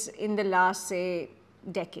essays in the last, say,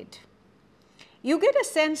 decade, you get a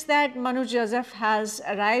sense that Manu Joseph has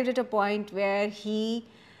arrived at a point where he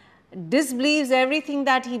disbelieves everything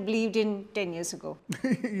that he believed in 10 years ago.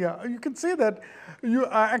 Yeah, you can say that.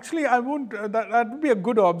 Actually, I won't. That would be a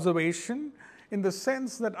good observation, in the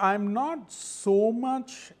sense that I'm not so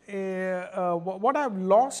much. What I've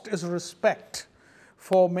lost is respect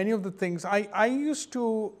for many of the things. I used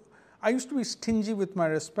to be stingy with my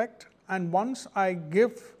respect, and once I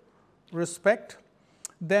give respect,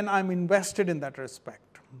 then I'm invested in that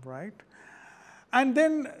respect, right? And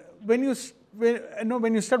then when you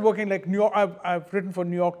start working like New York, I've written for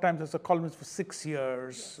New York Times as a columnist for 6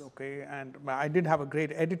 years, okay, and I did have a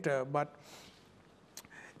great editor, but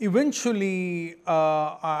eventually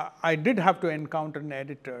I did have to encounter an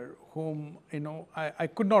editor whom I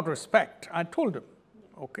could not respect. I told him,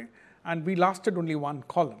 okay, and we lasted only one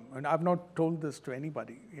column, and I've not told this to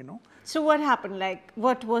anybody, So what happened? Like,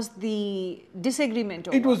 what was the disagreement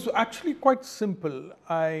over? It was actually quite simple.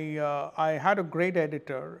 I had a great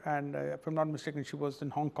editor, and if I'm not mistaken, she was in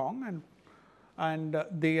Hong Kong, and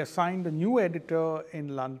they assigned a new editor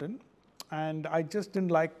in London, and I just didn't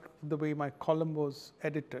like the way my column was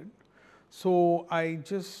edited. So I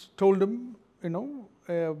just told him,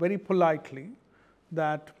 very politely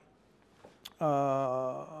that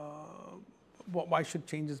why should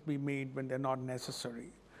changes be made when they're not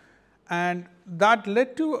necessary? And that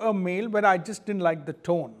led to a mail where I just didn't like the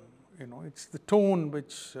tone. It's the tone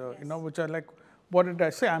which, which I like. What did I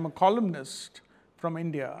say? I'm a columnist from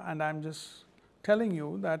India, and I'm just telling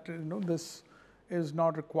you that, this is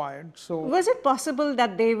not required. So, was it possible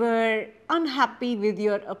that they were unhappy with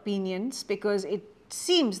your opinions? Because it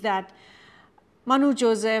seems that Manu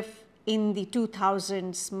Joseph in the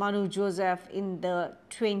 2000s, Manu Joseph in the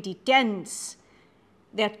 2010s,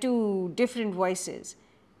 they are two different voices.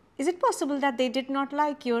 Is it possible that they did not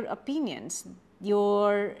like your opinions,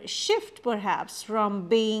 your shift perhaps from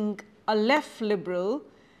being a left liberal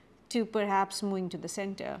to perhaps moving to the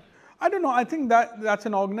center? I don't know. I think that's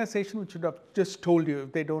an organization which should have just told you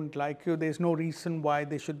if they don't like you. There's no reason why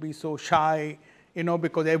they should be so shy,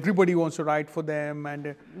 because everybody wants to write for them.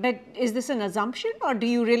 But is this an assumption, or do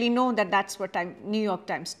you really know that that's what New York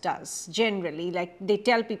Times does generally? Like, they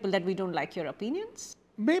tell people that we don't like your opinions?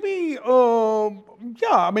 Maybe, yeah.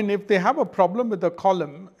 I mean, if they have a problem with the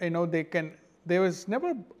column, they can. There was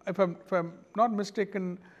never, if I'm not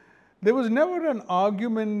mistaken, there was never an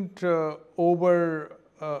argument over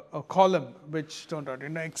a column which turned out,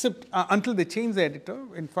 except until they changed the editor.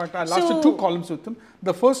 In fact, I lasted 2 columns with them.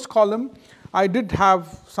 The first column, I did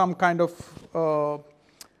have some kind of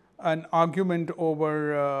an argument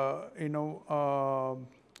over,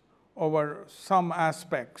 over some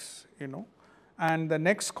aspects, And the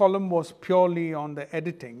next column was purely on the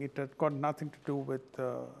editing. It had got nothing to do with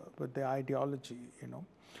the ideology,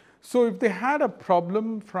 So if they had a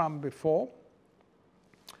problem from before,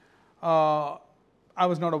 I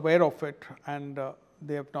was not aware of it, and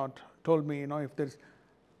they have not told me, if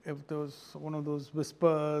there was one of those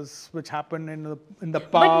whispers which happened in the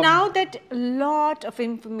pub. But now that a lot of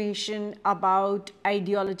information about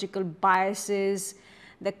ideological biases,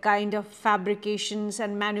 the kind of fabrications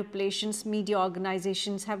and manipulations media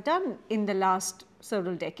organizations have done in the last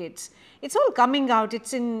several decades, it's all coming out,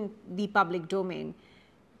 it's in the public domain.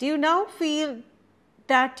 Do you now feel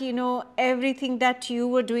that, everything that you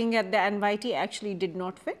were doing at the NYT actually did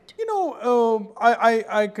not fit?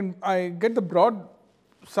 I get the broad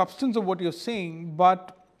substance of what you're saying,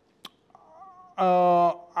 but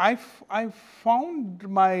I found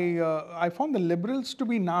the liberals to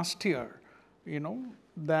be nastier,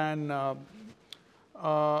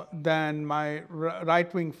 than my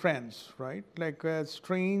right-wing friends, right? Like a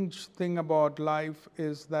strange thing about life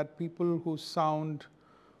is that people who sound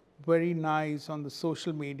very nice on the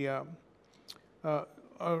social media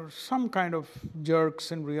are some kind of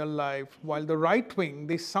jerks in real life, while the right wing,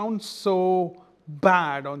 they sound so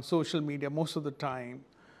bad on social media most of the time.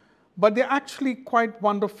 But they're actually quite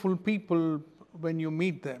wonderful people when you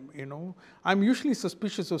meet them, I'm usually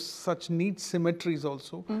suspicious of such neat symmetries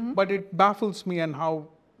also, but it baffles me and how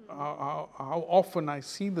often I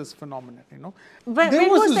see this phenomenon, When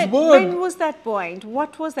was that point?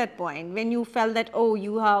 What was that point when you felt that, oh,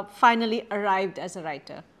 you have finally arrived as a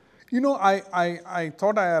writer? I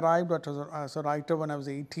thought I arrived as a writer when I was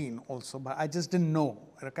 18 also, but I just didn't know.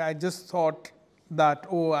 Okay? I just thought that,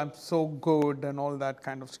 oh, I'm so good and all that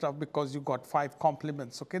kind of stuff because you got 5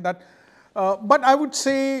 compliments. Okay, but I would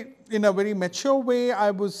say, in a very mature way,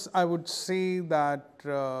 I would say that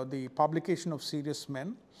the publication of Serious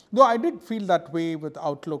Men, though I did feel that way with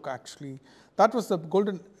Outlook actually, that was the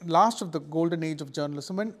last of the golden age of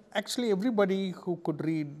journalism, when actually everybody who could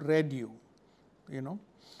read you,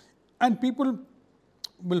 and people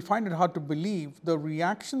will find it hard to believe the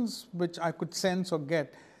reactions which I could sense or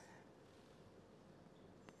get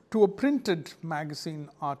to a printed magazine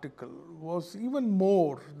article was even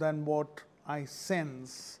more than what I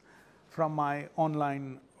sense from my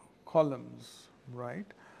online columns, right?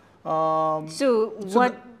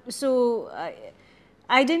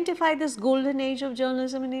 Identify this golden age of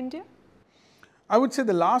journalism in India? I would say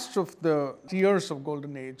the last of the years of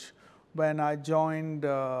golden age, when I joined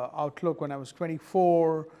Outlook when I was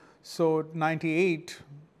 24, so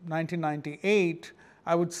 1998,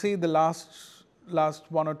 I would say the last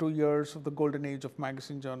 1 or 2 years of the golden age of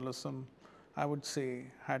magazine journalism, I would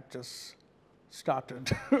say, had just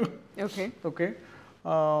started. Okay. Okay.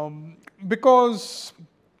 Because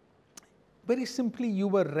very simply you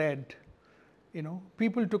were read.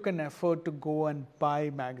 People took an effort to go and buy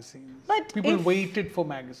magazines. But people waited for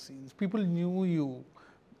magazines. People knew you.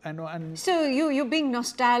 And so you being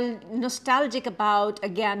nostalgic about,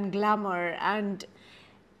 again, glamour and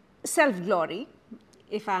self-glory,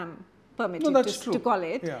 if I'm permitted to call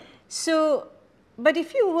it. Yeah. So, but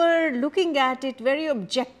if you were looking at it very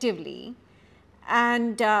objectively,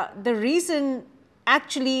 and the reason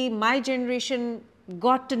actually my generation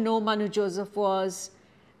got to know Manu Joseph was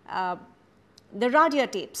the RADIA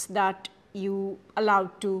tapes that you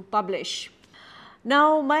allowed to publish.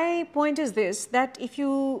 Now, my point is this, that if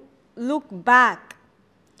you look back,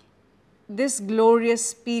 this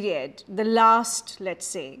glorious period, the last, let's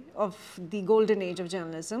say, of the golden age of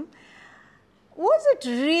journalism, was it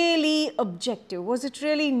really objective? Was it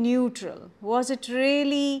really neutral? Was it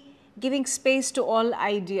really giving space to all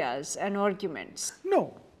ideas and arguments?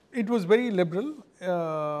 No, it was very liberal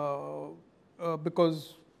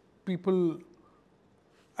because people,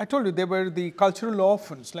 I told you, they were the cultural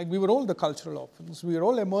orphans, like we were all the cultural orphans. We were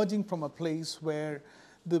all emerging from a place where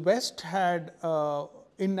the West had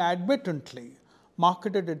inadvertently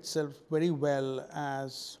marketed itself very well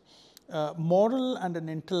as moral and an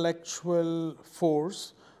intellectual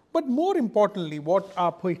force, but more importantly, what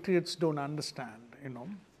our patriots don't understand,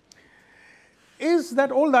 is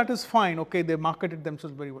that all that is fine. Okay, they marketed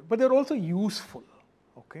themselves very well, but they're also useful.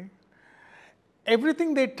 Okay,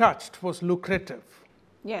 everything they touched was lucrative.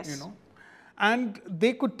 Yes. And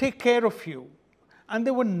they could take care of you, and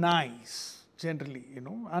they were nice generally,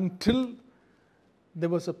 until there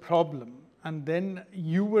was a problem. And then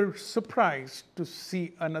you were surprised to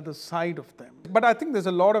see another side of them. But I think there's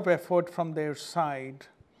a lot of effort from their side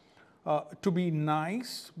to be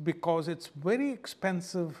nice, because it's very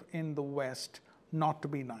expensive in the West not to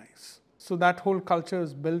be nice. So that whole culture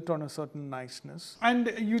is built on a certain niceness,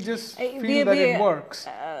 and you just feel that it works.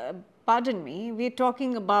 Pardon me, we're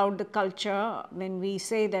talking about the culture when we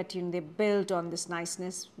say that they built on this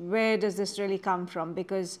niceness. Where does this really come from?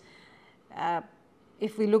 Because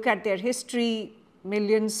if we look at their history,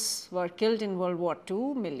 millions were killed in World War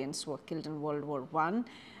II, millions were killed in World War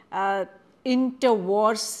I.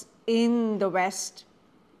 Interwars in the West,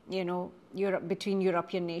 Europe, between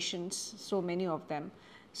European nations, so many of them,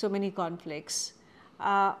 so many conflicts.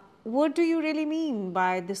 What do you really mean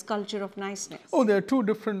by this culture of niceness? Oh, there are two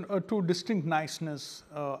distinct niceness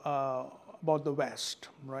about the West,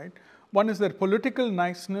 right? One is their political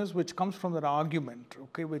niceness, which comes from their argument,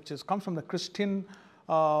 okay, comes from the Christian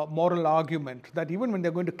moral argument that even when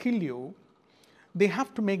they're going to kill you, they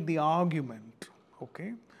have to make the argument,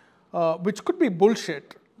 okay, which could be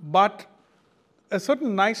bullshit, but a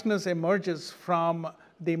certain niceness emerges from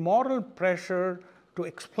the moral pressure to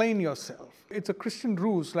explain yourself. It's a Christian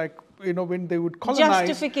ruse, like, when they would colonize,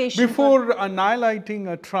 justification before annihilating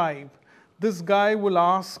a tribe, this guy will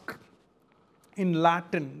ask in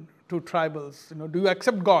Latin to tribals, do you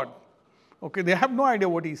accept God? Okay, they have no idea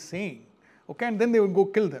what he's saying. Okay, and then they will go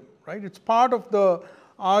kill them, right? It's part of the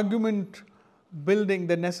argument building,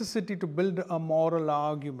 the necessity to build a moral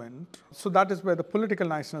argument. So that is where the political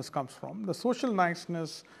niceness comes from. The social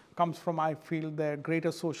niceness comes from, I feel, their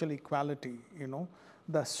greater social equality,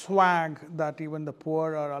 the swag that even the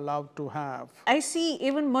poor are allowed to have. I see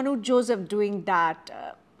even Manu Joseph doing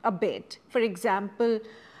that a bit. For example,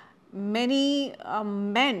 many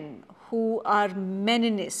men who are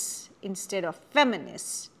meninists instead of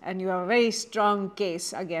feminists, and you have a very strong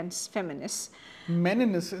case against feminists.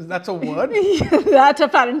 Meninist, that's a word? That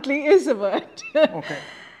apparently is a word. Okay.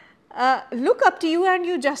 Look up to you and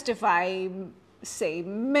you justify, say,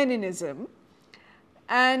 meninism,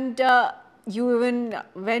 and you even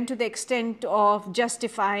went to the extent of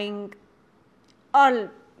justifying, or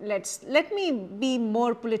let me be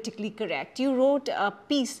more politically correct. You wrote a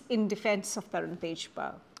piece in defense of Tarun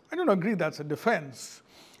Tejpal. I don't agree that's a defense.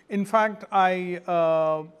 In fact, at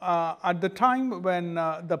the time when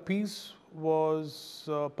the piece was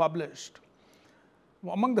published,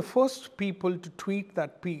 among the first people to tweet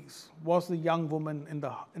that piece was the young woman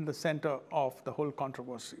in the center of the whole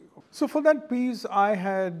controversy. So for that piece, I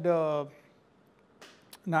had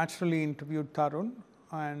naturally interviewed Tarun,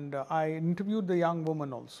 and I interviewed the young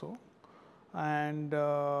woman also. And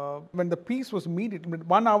when the piece was immediately,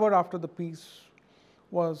 1 hour after the piece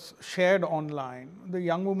was shared online, the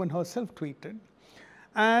young woman herself tweeted,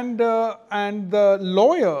 and the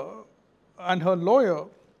lawyer and her lawyer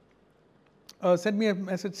sent me a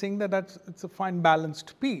message saying that it's a fine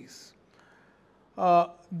balanced piece.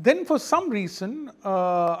 Then for some reason,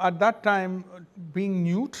 at that time, being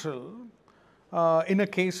neutral in a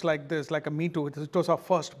case like this, like a Me Too, it was our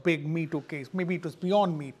first big Me Too case, maybe it was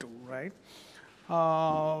beyond Me Too, right?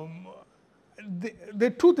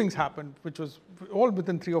 There two things happened, which was all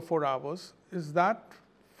within 3 or 4 hours, is that,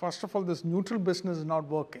 first of all, this neutral business is not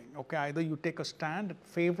working, okay? Either you take a stand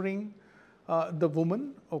favoring the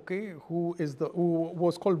woman, okay, who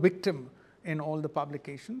was called victim in all the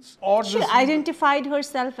publications. Or she identified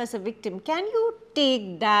herself as a victim. Can you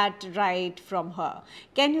take that right from her?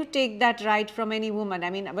 Can you take that right from any woman? I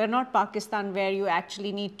mean, we're not Pakistan where you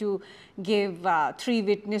actually need to give 3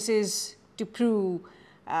 witnesses to prove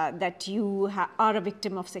that you are a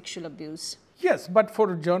victim of sexual abuse. Yes, but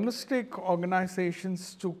for journalistic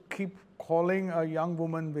organizations to keep calling a young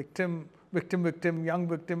woman victim, young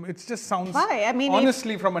victim, it just sounds, why? I mean,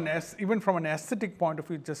 honestly, even from an aesthetic point of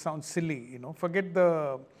view, it just sounds silly, forget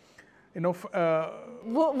the,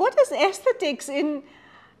 what is aesthetics in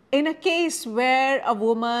a case where a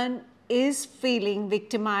woman is feeling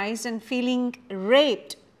victimized and feeling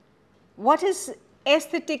raped? What is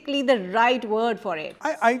aesthetically the right word for it?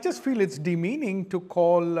 I just feel it's demeaning to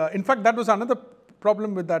call, in fact, that was another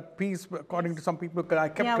problem with that piece, according to some people, because I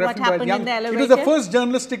kept referring to as young. It was the first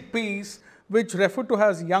journalistic piece which referred to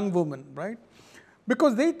as young woman, right?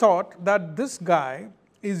 Because they thought that this guy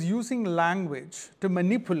is using language to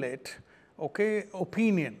manipulate, okay,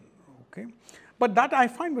 opinion, okay? But that I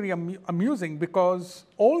find very amusing, because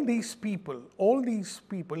all these people,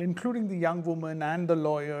 including the young woman and the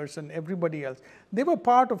lawyers and everybody else, they were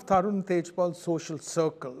part of Tarun Tejpal's social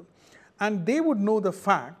circle, and they would know the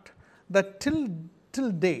fact that till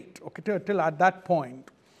date, okay, till at that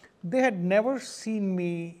point, they had never seen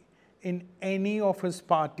me in any of his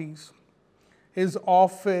parties, his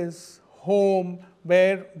office, home,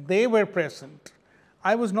 where they were present.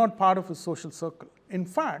 I was not part of his social circle. In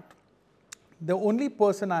fact, the only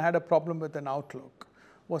person I had a problem with in Outlook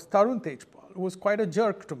was Tarun Tejpal, who was quite a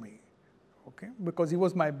jerk to me, okay, because he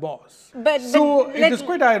was my boss. So it is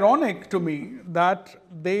quite ironic to me that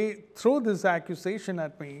they throw this accusation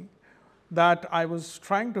at me that I was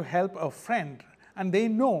trying to help a friend, and they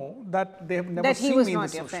know that they have never seen me in the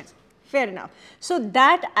social. Friend. Fair enough. So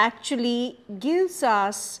that actually gives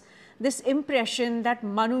us this impression that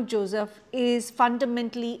Manu Joseph is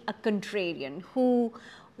fundamentally a contrarian who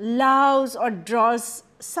loves or draws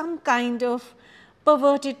some kind of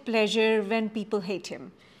perverted pleasure when people hate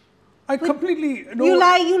him. I completely know.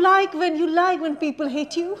 You like when people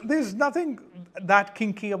hate you? There's nothing that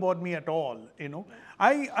kinky about me at all,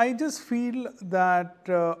 I just feel that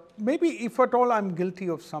maybe if at all I'm guilty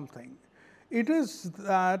of something, it is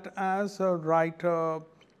that as a writer,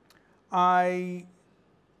 I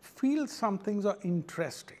feel some things are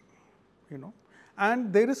interesting,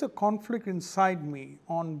 and there is a conflict inside me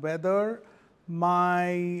on whether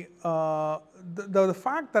the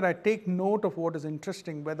fact that I take note of what is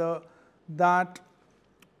interesting, whether that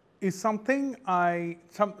is something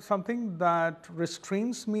something that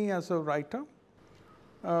restrains me as a writer,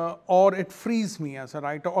 or it frees me as a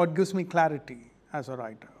writer, or it gives me clarity as a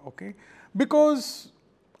writer. Okay, because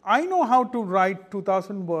I know how to write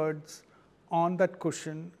 2,000 words on that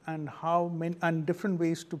cushion, and how many and different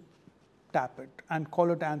ways to tap it and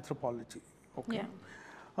call it anthropology. Okay,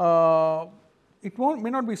 Yeah. it may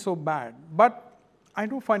not be so bad, but I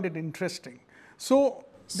do find it interesting. So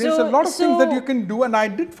there's a lot of things that you can do, and I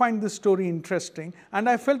did find this story interesting, and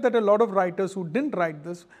I felt that a lot of writers who didn't write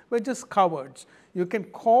this were just cowards. You can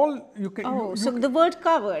call, you can... Oh, so the word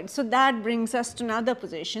covered, so that brings us to another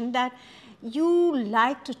position, that you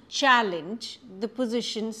like to challenge the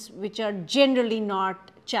positions which are generally not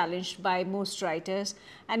challenged by most writers,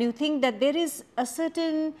 and you think that there is a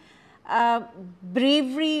certain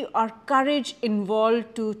bravery or courage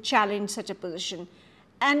involved to challenge such a position.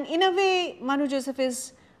 And in a way, Manu Joseph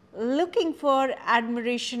is looking for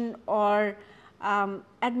admiration, or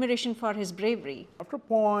admiration for his bravery. After a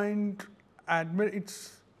point,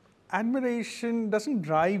 admiration doesn't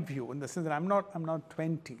drive you, in the sense that I'm not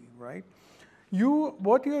 20, right?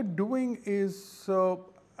 What you're doing is,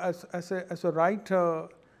 as a writer,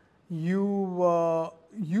 you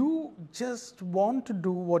just want to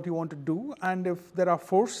do what you want to do, and if there are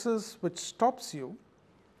forces which stops you,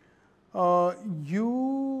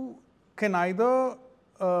 you can either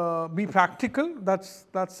be practical, that's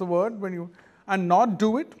the word, and not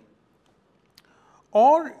do it,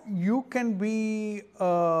 or you can be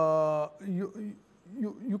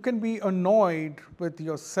you can be annoyed with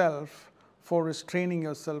yourself for restraining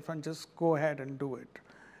yourself and just go ahead and do it.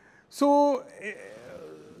 So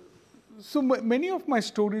many of my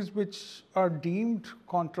stories which are deemed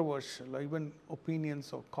controversial, or even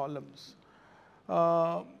opinions or columns,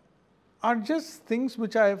 are just things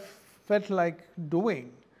which I've felt like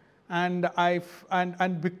doing, and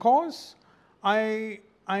because I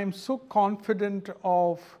am so confident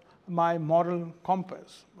of my moral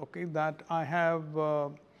compass, okay, that I have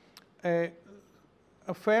a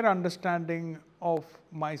fair understanding of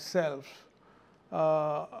myself.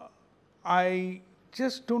 I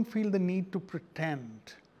just don't feel the need to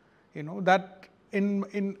pretend, that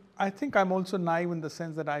I think I'm also naive in the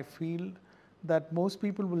sense that I feel that most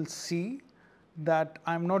people will see that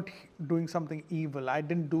I'm not doing something evil. I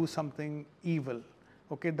didn't do something evil,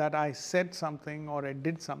 okay, that I said something or I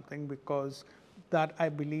did something because that I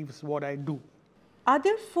believe is what I do. Are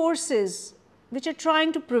there forces which are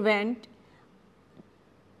trying to prevent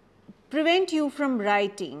you from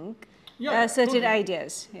writing certain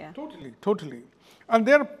ideas? Yeah. Totally. And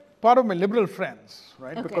they're part of my liberal friends,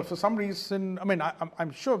 right? Okay. Because for some reason, I mean,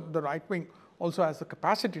 I'm sure the right wing also has the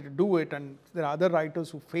capacity to do it, and there are other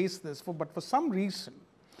writers who face this, but for some reason,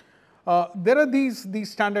 there are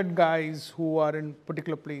these standard guys who are in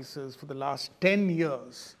particular places for the last 10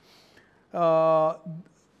 years. Well,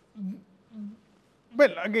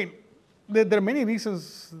 again, there are many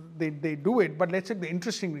reasons they do it, but let's take the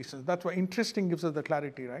interesting reasons. That's why interesting gives us the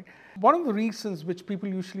clarity, right? One of the reasons which people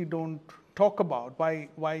usually don't talk about, why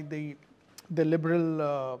the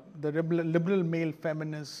liberal male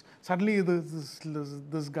feminists, suddenly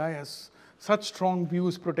this guy has such strong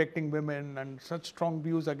views protecting women and such strong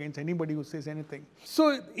views against anybody who says anything.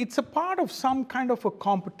 So it's a part of some kind of a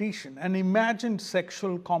competition, an imagined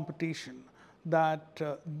sexual competition that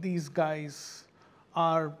these guys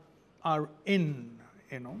are in,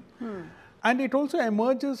 And it also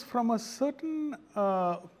emerges from a certain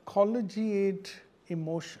collegiate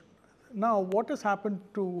emotion. Now, what has happened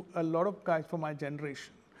to a lot of guys from my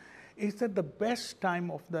generation is that the best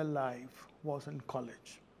time of their life was in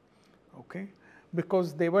college, okay?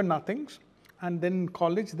 Because they were nothings, and then in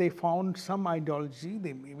college they found some ideology,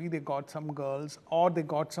 maybe they got some girls or they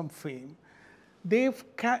got some fame. They've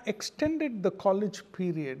extended the college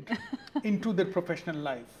period into their professional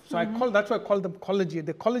life. So that's why I call them collegiate.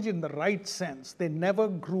 They're collegiate in the right sense. They never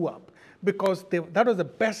grew up because that was the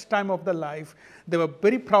best time of their life. They were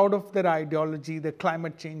very proud of their ideology, their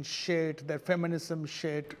climate change shit, their feminism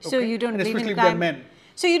shit. So you don't believe in climate change.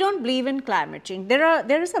 So you don't believe in climate change. There are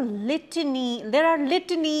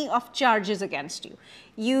litany of charges against you.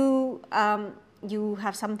 You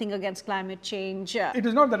have something against climate change. It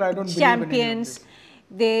is not that I don't champions. Believe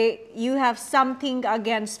in any of this. You have something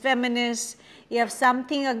against feminists. You have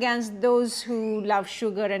something against those who love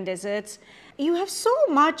sugar and desserts. You have so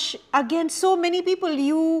much against so many people.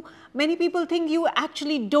 Many people think you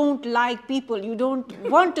actually don't like people. You don't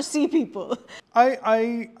want to see people.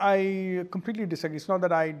 I completely disagree. It's not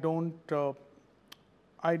that I don't.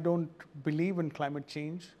 I don't believe in climate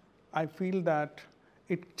change. I feel that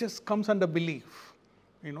it just comes under belief,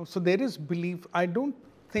 So there is belief. I don't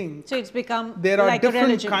think. So it's become there are like a different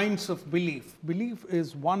religion. kinds of belief. Belief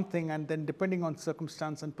is one thing, and then depending on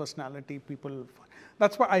circumstance and personality, people.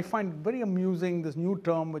 That's why I find very amusing this new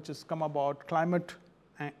term which has come about, climate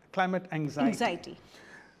anxiety.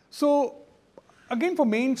 So again, for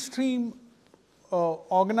mainstream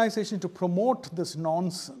organizations to promote this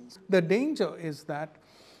nonsense, the danger is that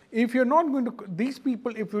if you're not going to, these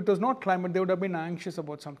people, if it was not climate, they would have been anxious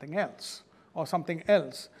about something else or something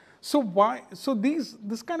else. So why? So this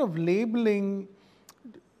kind of labeling,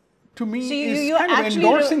 to me, is kind of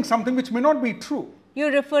endorsing something which may not be true.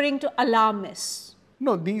 You're referring to alarmists.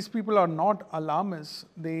 No, these people are not alarmists.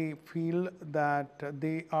 They feel that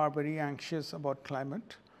they are very anxious about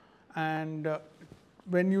climate, and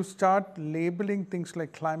when you start labeling things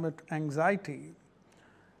like climate anxiety,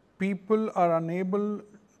 people are unable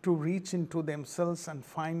to reach into themselves and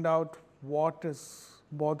find out what is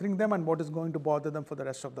bothering them and what is going to bother them for the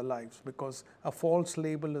rest of their lives, because a false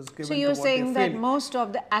label is given. So you're saying that most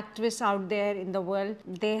of the activists out there in the world,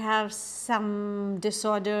 they have some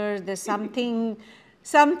disorder, there's something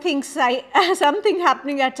happening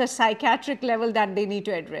at a psychiatric level that they need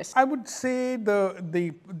to address? I would say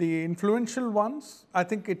the influential ones, I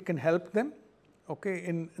think it can help them, okay,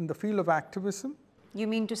 in the field of activism. You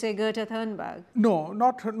mean to say Greta Thunberg? No,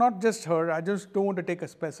 not just her. I just don't want to take a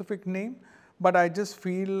specific name, but I just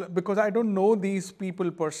feel, because I don't know these people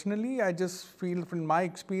personally, I just feel from my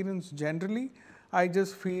experience generally, I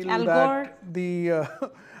just feel Al that Gore?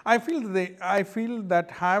 I feel that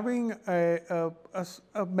having a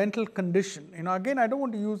mental condition, again, I don't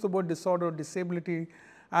want to use the word disorder or disability,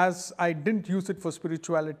 as I didn't use it for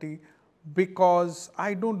spirituality, because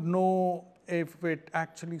I don't know if it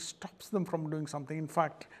actually stops them from doing something. In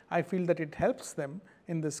fact, I feel that it helps them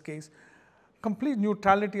in this case. Complete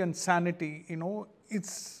neutrality and sanity,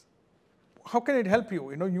 it's, how can it help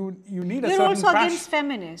you? You need a certain passion. You're also against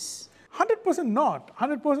feminists. 100% not.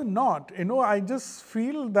 100% not. I just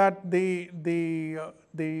feel that they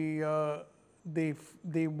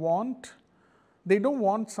don't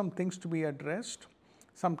want some things to be addressed.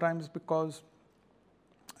 Sometimes because,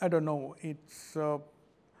 I don't know, it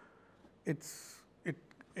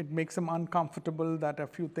makes them uncomfortable that a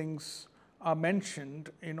few things are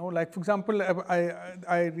mentioned. Like for example,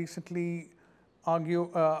 I recently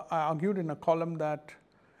argued in a column that.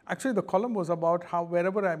 Actually, the column was about how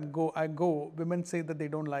wherever I go, women say that they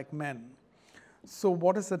don't like men. So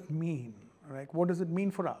what does that mean, right? What does it mean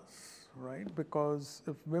for us, right? Because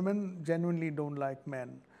if women genuinely don't like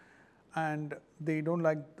men, and they don't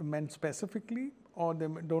like the men specifically, or they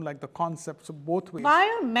don't like the concepts of both ways. Why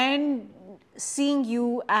are men seeing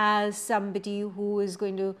you as somebody who is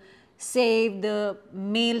going to save the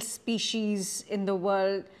male species in the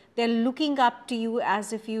world? They're looking up to you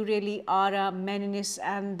as if you really are a meninist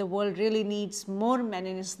and the world really needs more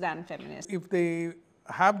meninists than feminists. If they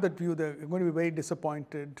have that view, they're going to be very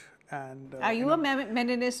disappointed. And are you a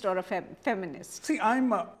meninist or a feminist? See,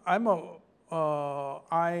 I'm a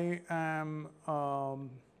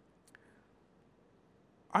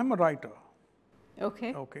writer.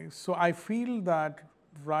 Okay. Okay. So I feel that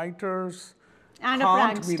writers and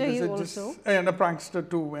can't a be prankster, you just, also. And a prankster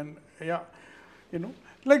too. And yeah,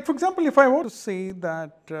 like for example, if I want to say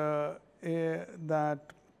that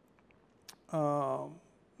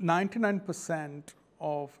 99%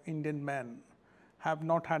 of Indian men have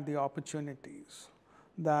not had the opportunities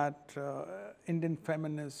that Indian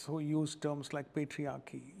feminists who use terms like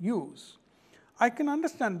patriarchy use. I can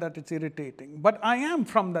understand that it's irritating, but I am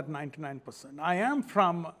from that 99%. I am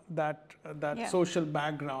from that social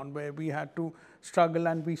background where we had to struggle,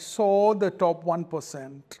 and we saw the top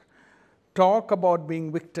 1% talk about being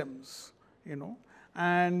victims,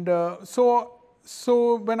 and so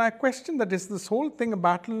when I question that, is this whole thing a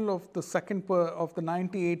battle of the of the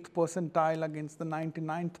 98th percentile against the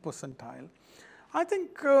 99th percentile? I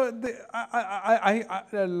think a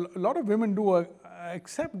lot of women do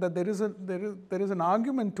accept that there is an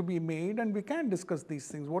argument to be made, and we can discuss these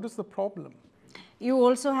things. What is the problem? You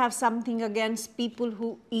also have something against people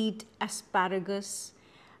who eat asparagus,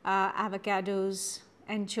 avocados,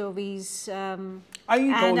 anchovies, and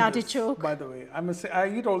artichoke. This, by the way, I must say I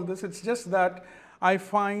eat all this. It's just that I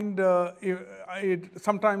find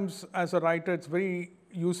sometimes as a writer, it's very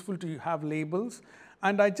useful to have labels,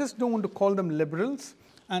 and I just don't want to call them liberals.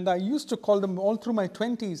 And I used to call them, all through my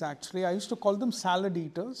 20s actually, I used to call them salad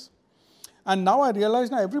eaters. And now I realize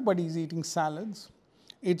now everybody is eating salads.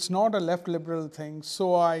 It's not a left liberal thing.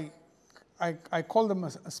 So I call them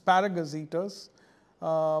asparagus eaters.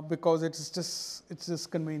 because it's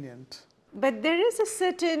just convenient. But there is a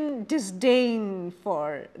certain disdain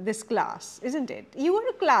for this class, isn't it? You are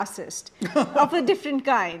a classist of a different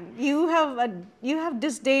kind. You have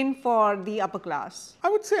disdain for the upper class. I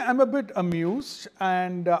would say I'm a bit amused,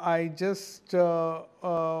 and I just feel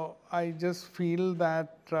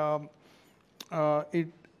that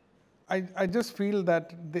I just feel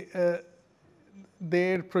that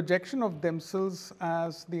their projection of themselves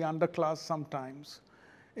as the underclass sometimes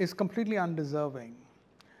is completely undeserving.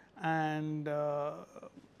 And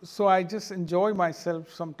so I just enjoy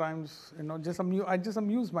myself sometimes, I just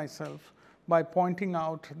amuse myself by pointing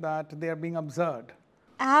out that they are being absurd.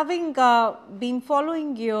 Having been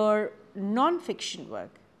following your non-fiction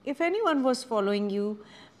work, if anyone was following you,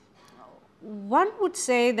 one would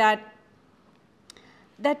say that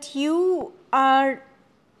you are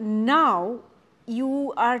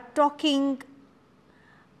talking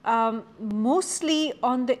mostly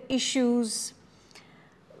on the issues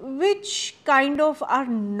which kind of are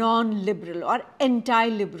non-liberal or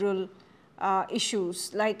anti-liberal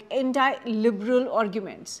issues, like anti-liberal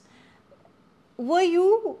arguments. Were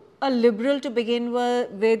you a liberal to begin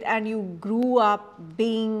with, and you grew up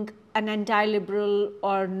being an anti-liberal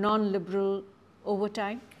or non-liberal over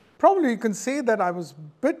time? Probably you can say that I was a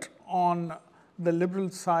bit on the liberal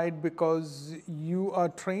side because you are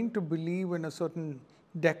trained to believe in a certain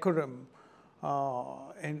decorum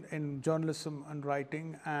in journalism and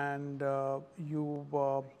writing, and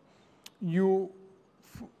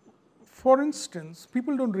for instance,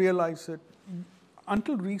 people don't realize it,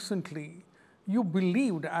 until recently, you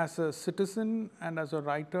believed as a citizen and as a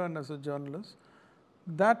writer and as a journalist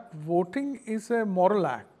that voting is a moral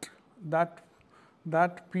act, that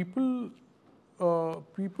people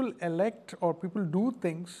elect or people do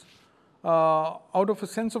things out of a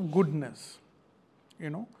sense of goodness,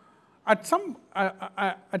 At some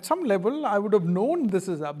level, I would have known this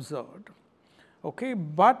is absurd, okay?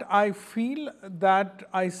 But I feel that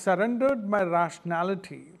I surrendered my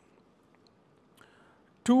rationality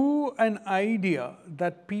to an idea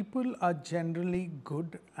that people are generally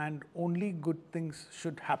good and only good things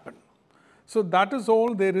should happen. So that is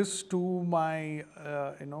all there is to my,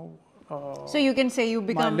 so you can say you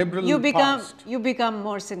become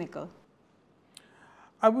more cynical.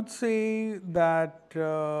 I would say that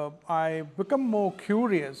I become more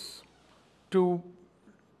curious to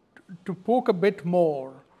poke a bit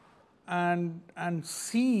more and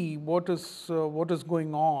see what is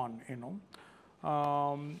going on.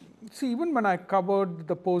 See, even when I covered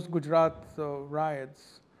the post-Gujarat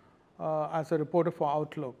riots as a reporter for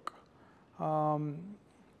Outlook,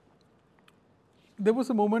 there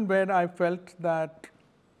was a moment where I felt that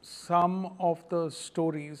some of the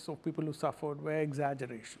stories of people who suffered were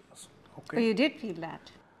exaggerations. Okay? Oh, you did feel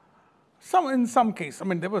that? In some case, I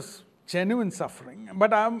mean, there was genuine suffering,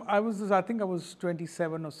 but I think I was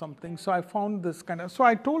 27 or something, so I found this so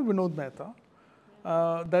I told Vinod Mehta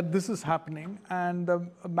that this is happening, and the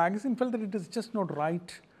magazine felt that it is just not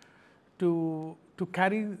right to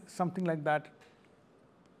carry something like that,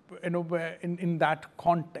 in that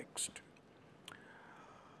context.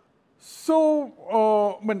 So,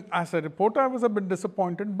 as a reporter, I was a bit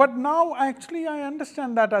disappointed, but now actually I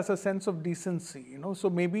understand that as a sense of decency, So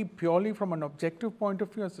maybe purely from an objective point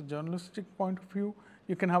of view, as a journalistic point of view,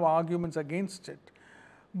 you can have arguments against it.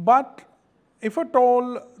 But if at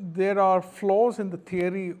all there are flaws in the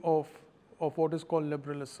theory of what is called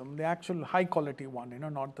liberalism, the actual high quality one,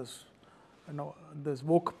 not this, this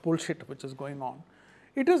woke bullshit which is going on,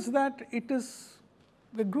 it is that it is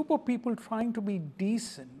the group of people trying to be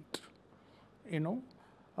decent, in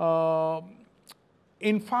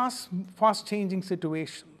fast changing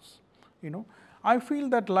situations, I feel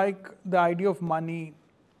that, like the idea of money,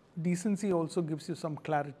 decency also gives you some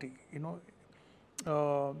clarity, in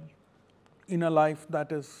a life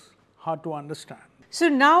that is hard to understand. So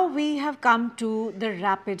now we have come to the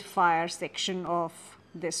rapid fire section of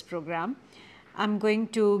this program. I'm going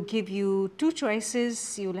to give you two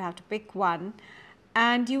choices. You will have to pick one,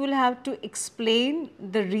 and you will have to explain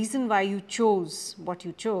the reason why you chose what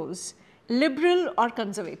you chose. Liberal or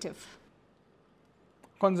conservative?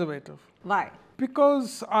 Conservative. Why?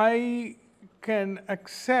 Because I can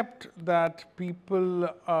accept that people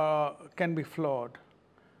can be flawed,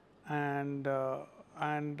 and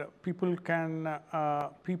people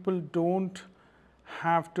don't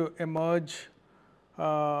have to emerge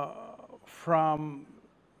from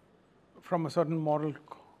a certain moral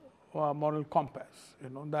compass,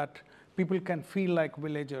 that people can feel like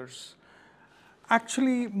villagers.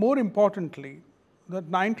 Actually, more importantly, that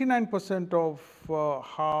 99% of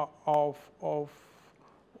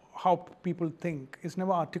how people think is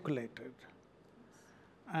never articulated.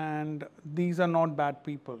 And these are not bad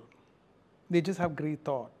people. They just have great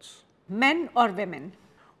thoughts. Men or women?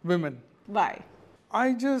 Women. Why?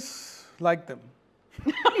 I just like them.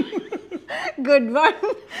 Good one.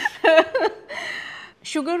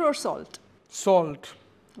 Sugar or salt? Salt.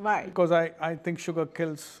 Why? Because I think sugar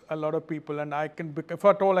kills a lot of people, and I can, if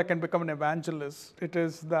at all I can become an evangelist, it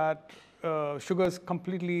is that sugar is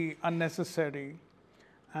completely unnecessary,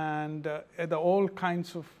 and all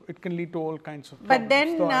kinds of, it can lead to all kinds of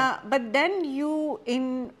problems. But then you,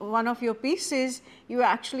 in one of your pieces, you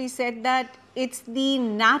actually said that it's the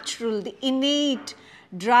natural, the innate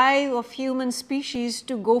drive of human species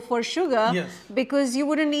to go for sugar. Yes. Because you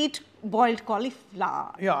wouldn't eat boiled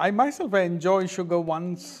cauliflower. Yeah, I myself, I enjoy sugar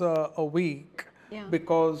once a week, Yeah.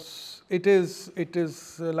 because it is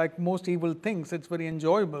like most evil things, it's very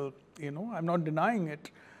enjoyable, I'm not denying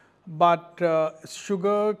it. But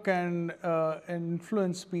sugar can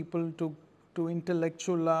influence people to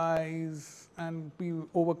intellectualize and be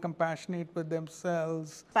over compassionate with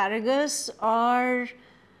themselves. Asparagus or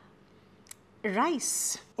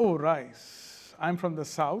rice? Oh, rice. I'm from the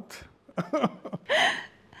south.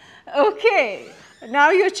 Okay,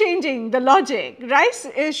 now you're changing the logic. Rice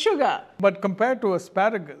is sugar. But compared to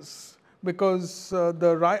asparagus, because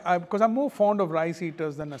because I'm more fond of rice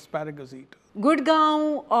eaters than asparagus eaters.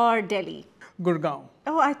 Gurgaon or Delhi? Gurgaon.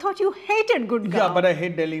 Oh, I thought you hated Gurgaon. Yeah, but I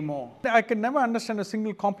hate Delhi more. I can never understand a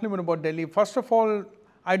single compliment about Delhi. First of all,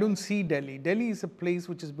 I don't see Delhi. Delhi is a place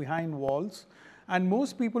which is behind walls, and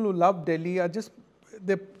most people who love Delhi are just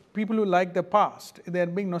the people who like the past. They are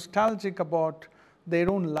being nostalgic about their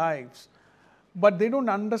own lives, but they don't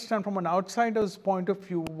understand from an outsider's point of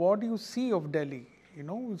view, what do you see of Delhi?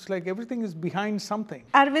 It's like everything is behind something.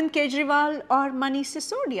 Arvind Kejriwal or Manish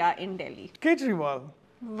Sisodia in Delhi? Kejriwal.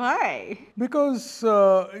 Why? Because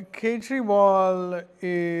Kejriwal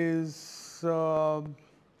is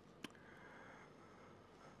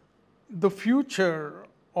the future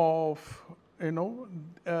of, in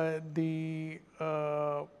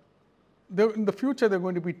the future there are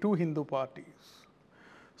going to be two Hindu parties.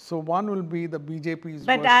 So one will be the BJP's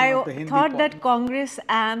But version of the Hindu thought party. that Congress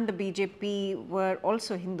and the BJP were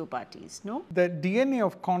also Hindu parties, no? The DNA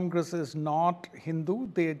of Congress is not Hindu.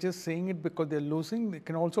 They are just saying it because they're losing. They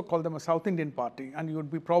can also call them a South Indian party, and you would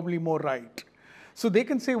be probably more right. So they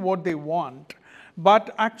can say what they want.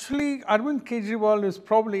 But actually, Arvind Kejriwal is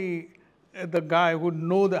probably the guy who would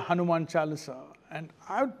know the Hanuman Chalisa. And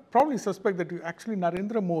I would probably suspect that actually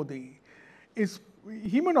Narendra Modi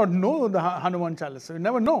he may not know the Hanuman Chalisa. You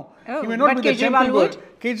never know. Oh, he may not but be the Kejriwal temple would? girl.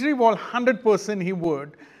 Kejriwal, 100% he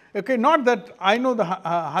would. Okay, not that I know the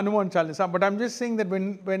Hanuman Chalisa, but I'm just saying that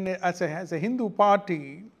when as a Hindu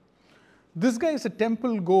party, this guy is a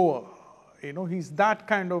temple goer. He's that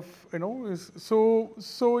kind of,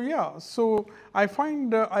 so yeah. So I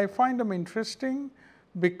find them interesting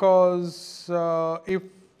because if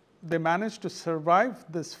they manage to survive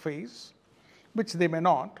this phase, which they may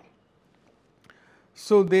not,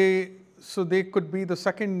 so they could be the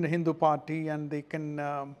second Hindu party, and they can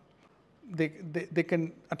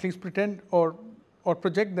at least pretend or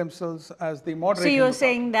project themselves as the moderate. So you're Hindu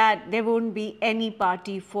saying that there won't be any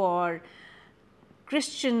party for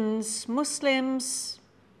Christians, Muslims,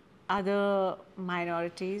 other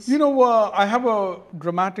minorities? I have a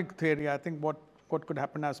dramatic theory. I think what could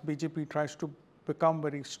happen as BJP tries to become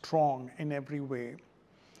very strong in every way.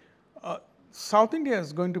 South India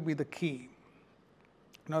is going to be the key.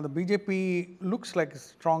 Now, the BJP looks like it's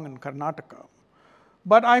strong in Karnataka,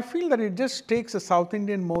 but I feel that it just takes a South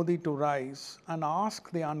Indian Modi to rise and ask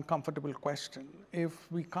the uncomfortable question: if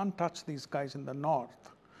we can't touch these guys in the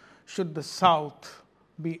north, should the south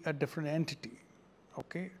be a different entity?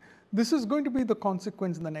 Okay, this is going to be the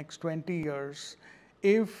consequence in the next 20 years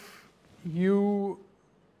if you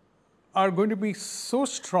are going to be so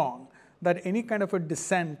strong that any kind of a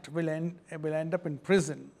dissent will end up in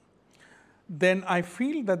prison. Then I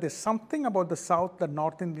feel that there's something about the South that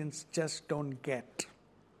North Indians just don't get.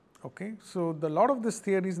 Okay, so a lot of these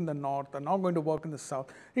theories in the North are now going to work in the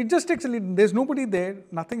South. It just takes a little, there's nobody there,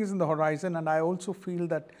 nothing is in the horizon, and I also feel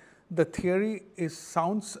that the theory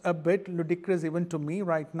sounds a bit ludicrous even to me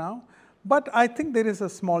right now, but I think there is a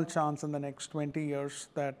small chance in the next 20 years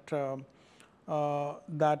that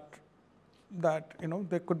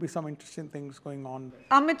there could be some interesting things going on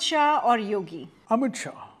there. Amit Shah or Yogi? Amit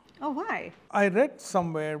Shah. Oh, why? I read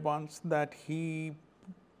somewhere once that he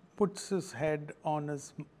puts his head on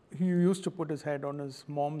he used to put his head on his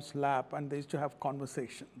mom's lap, and they used to have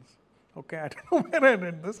conversations. Okay, I don't know where I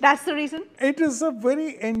read this. That's the reason? It is a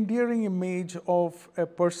very endearing image of a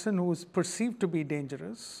person who is perceived to be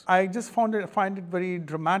dangerous. I just find it very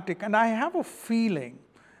dramatic, and I have a feeling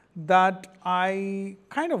that I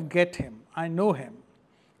kind of get him. I know him,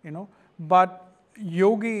 you know. But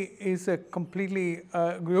Yogi is a completely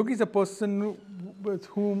Yogi is a person with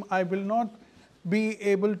whom I will not be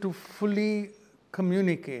able to fully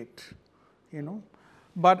communicate, you know.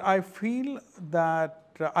 But I feel that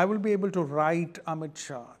I will be able to write Amit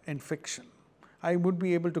Shah in fiction. I would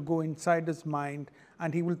be able to go inside his mind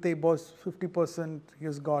and he will say, boss, 50% he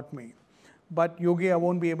has got me. But Yogi, I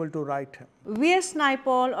won't be able to write him. V.S.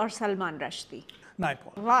 Naipaul or Salman Rushdie?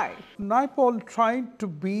 Naipaul. Why? Naipaul tried to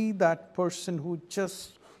be that person who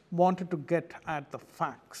just wanted to get at the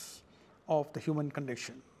facts of the human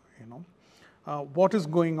condition, you know, what is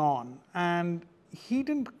going on. And he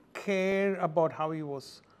didn't care about how he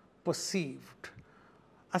was perceived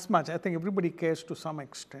as much. I think everybody cares to some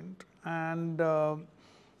extent. And of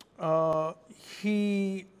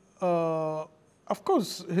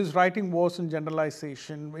course, his writing was in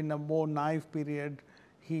generalization. In a more naive period,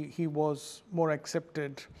 he was more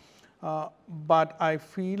accepted. But I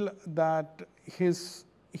feel that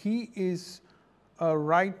he is a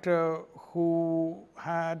writer who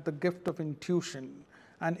had the gift of intuition.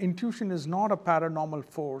 And intuition is not a paranormal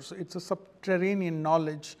force. It's a subterranean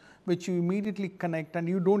knowledge which you immediately connect and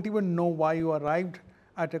you don't even know why you arrived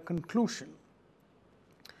at a conclusion.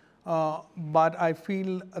 But I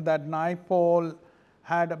feel that Naipaul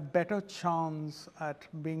had a better chance at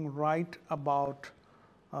being right about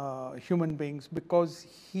human beings because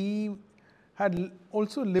he had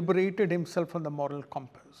also liberated himself from the moral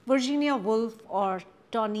compass. Virginia Woolf or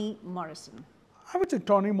Toni Morrison? I would say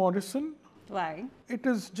Toni Morrison. Why? It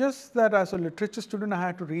is just that as a literature student, I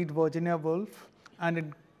had to read Virginia Woolf, and it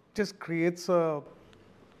just creates a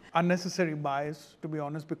unnecessary bias, to be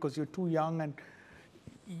honest, because you're too young and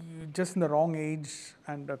you're just in the wrong age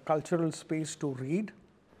and a cultural space to read.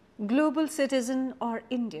 Global citizen or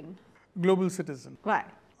Indian? Global citizen. Why?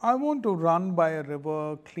 I want to run by a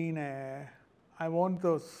river, clean air. I want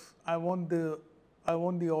the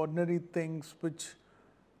ordinary things which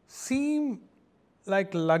seem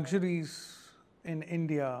like luxuries in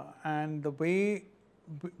India, and the way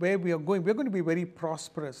where we are going, we're going to be very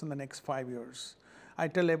prosperous in the next 5 years. I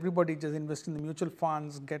tell everybody just invest in the mutual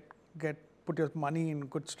funds, put your money in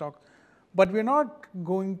good stock, but we're not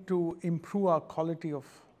going to improve our quality of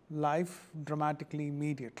life dramatically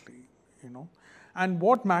immediately, you know. And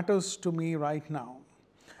what matters to me right now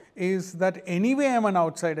is that anyway I'm an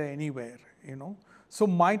outsider anywhere, you know. So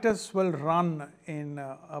might as well run in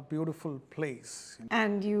a beautiful place.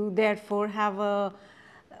 And you therefore have a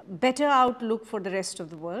better outlook for the rest of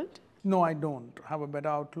the world? No, I don't have a better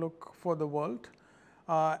outlook for the world.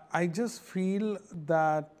 I just feel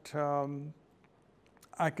that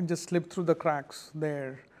I can just slip through the cracks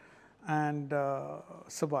there and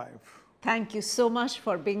survive. Thank you so much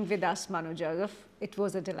for being with us, Manu Joseph. It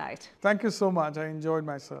was a delight. Thank you so much. I enjoyed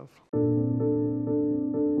myself.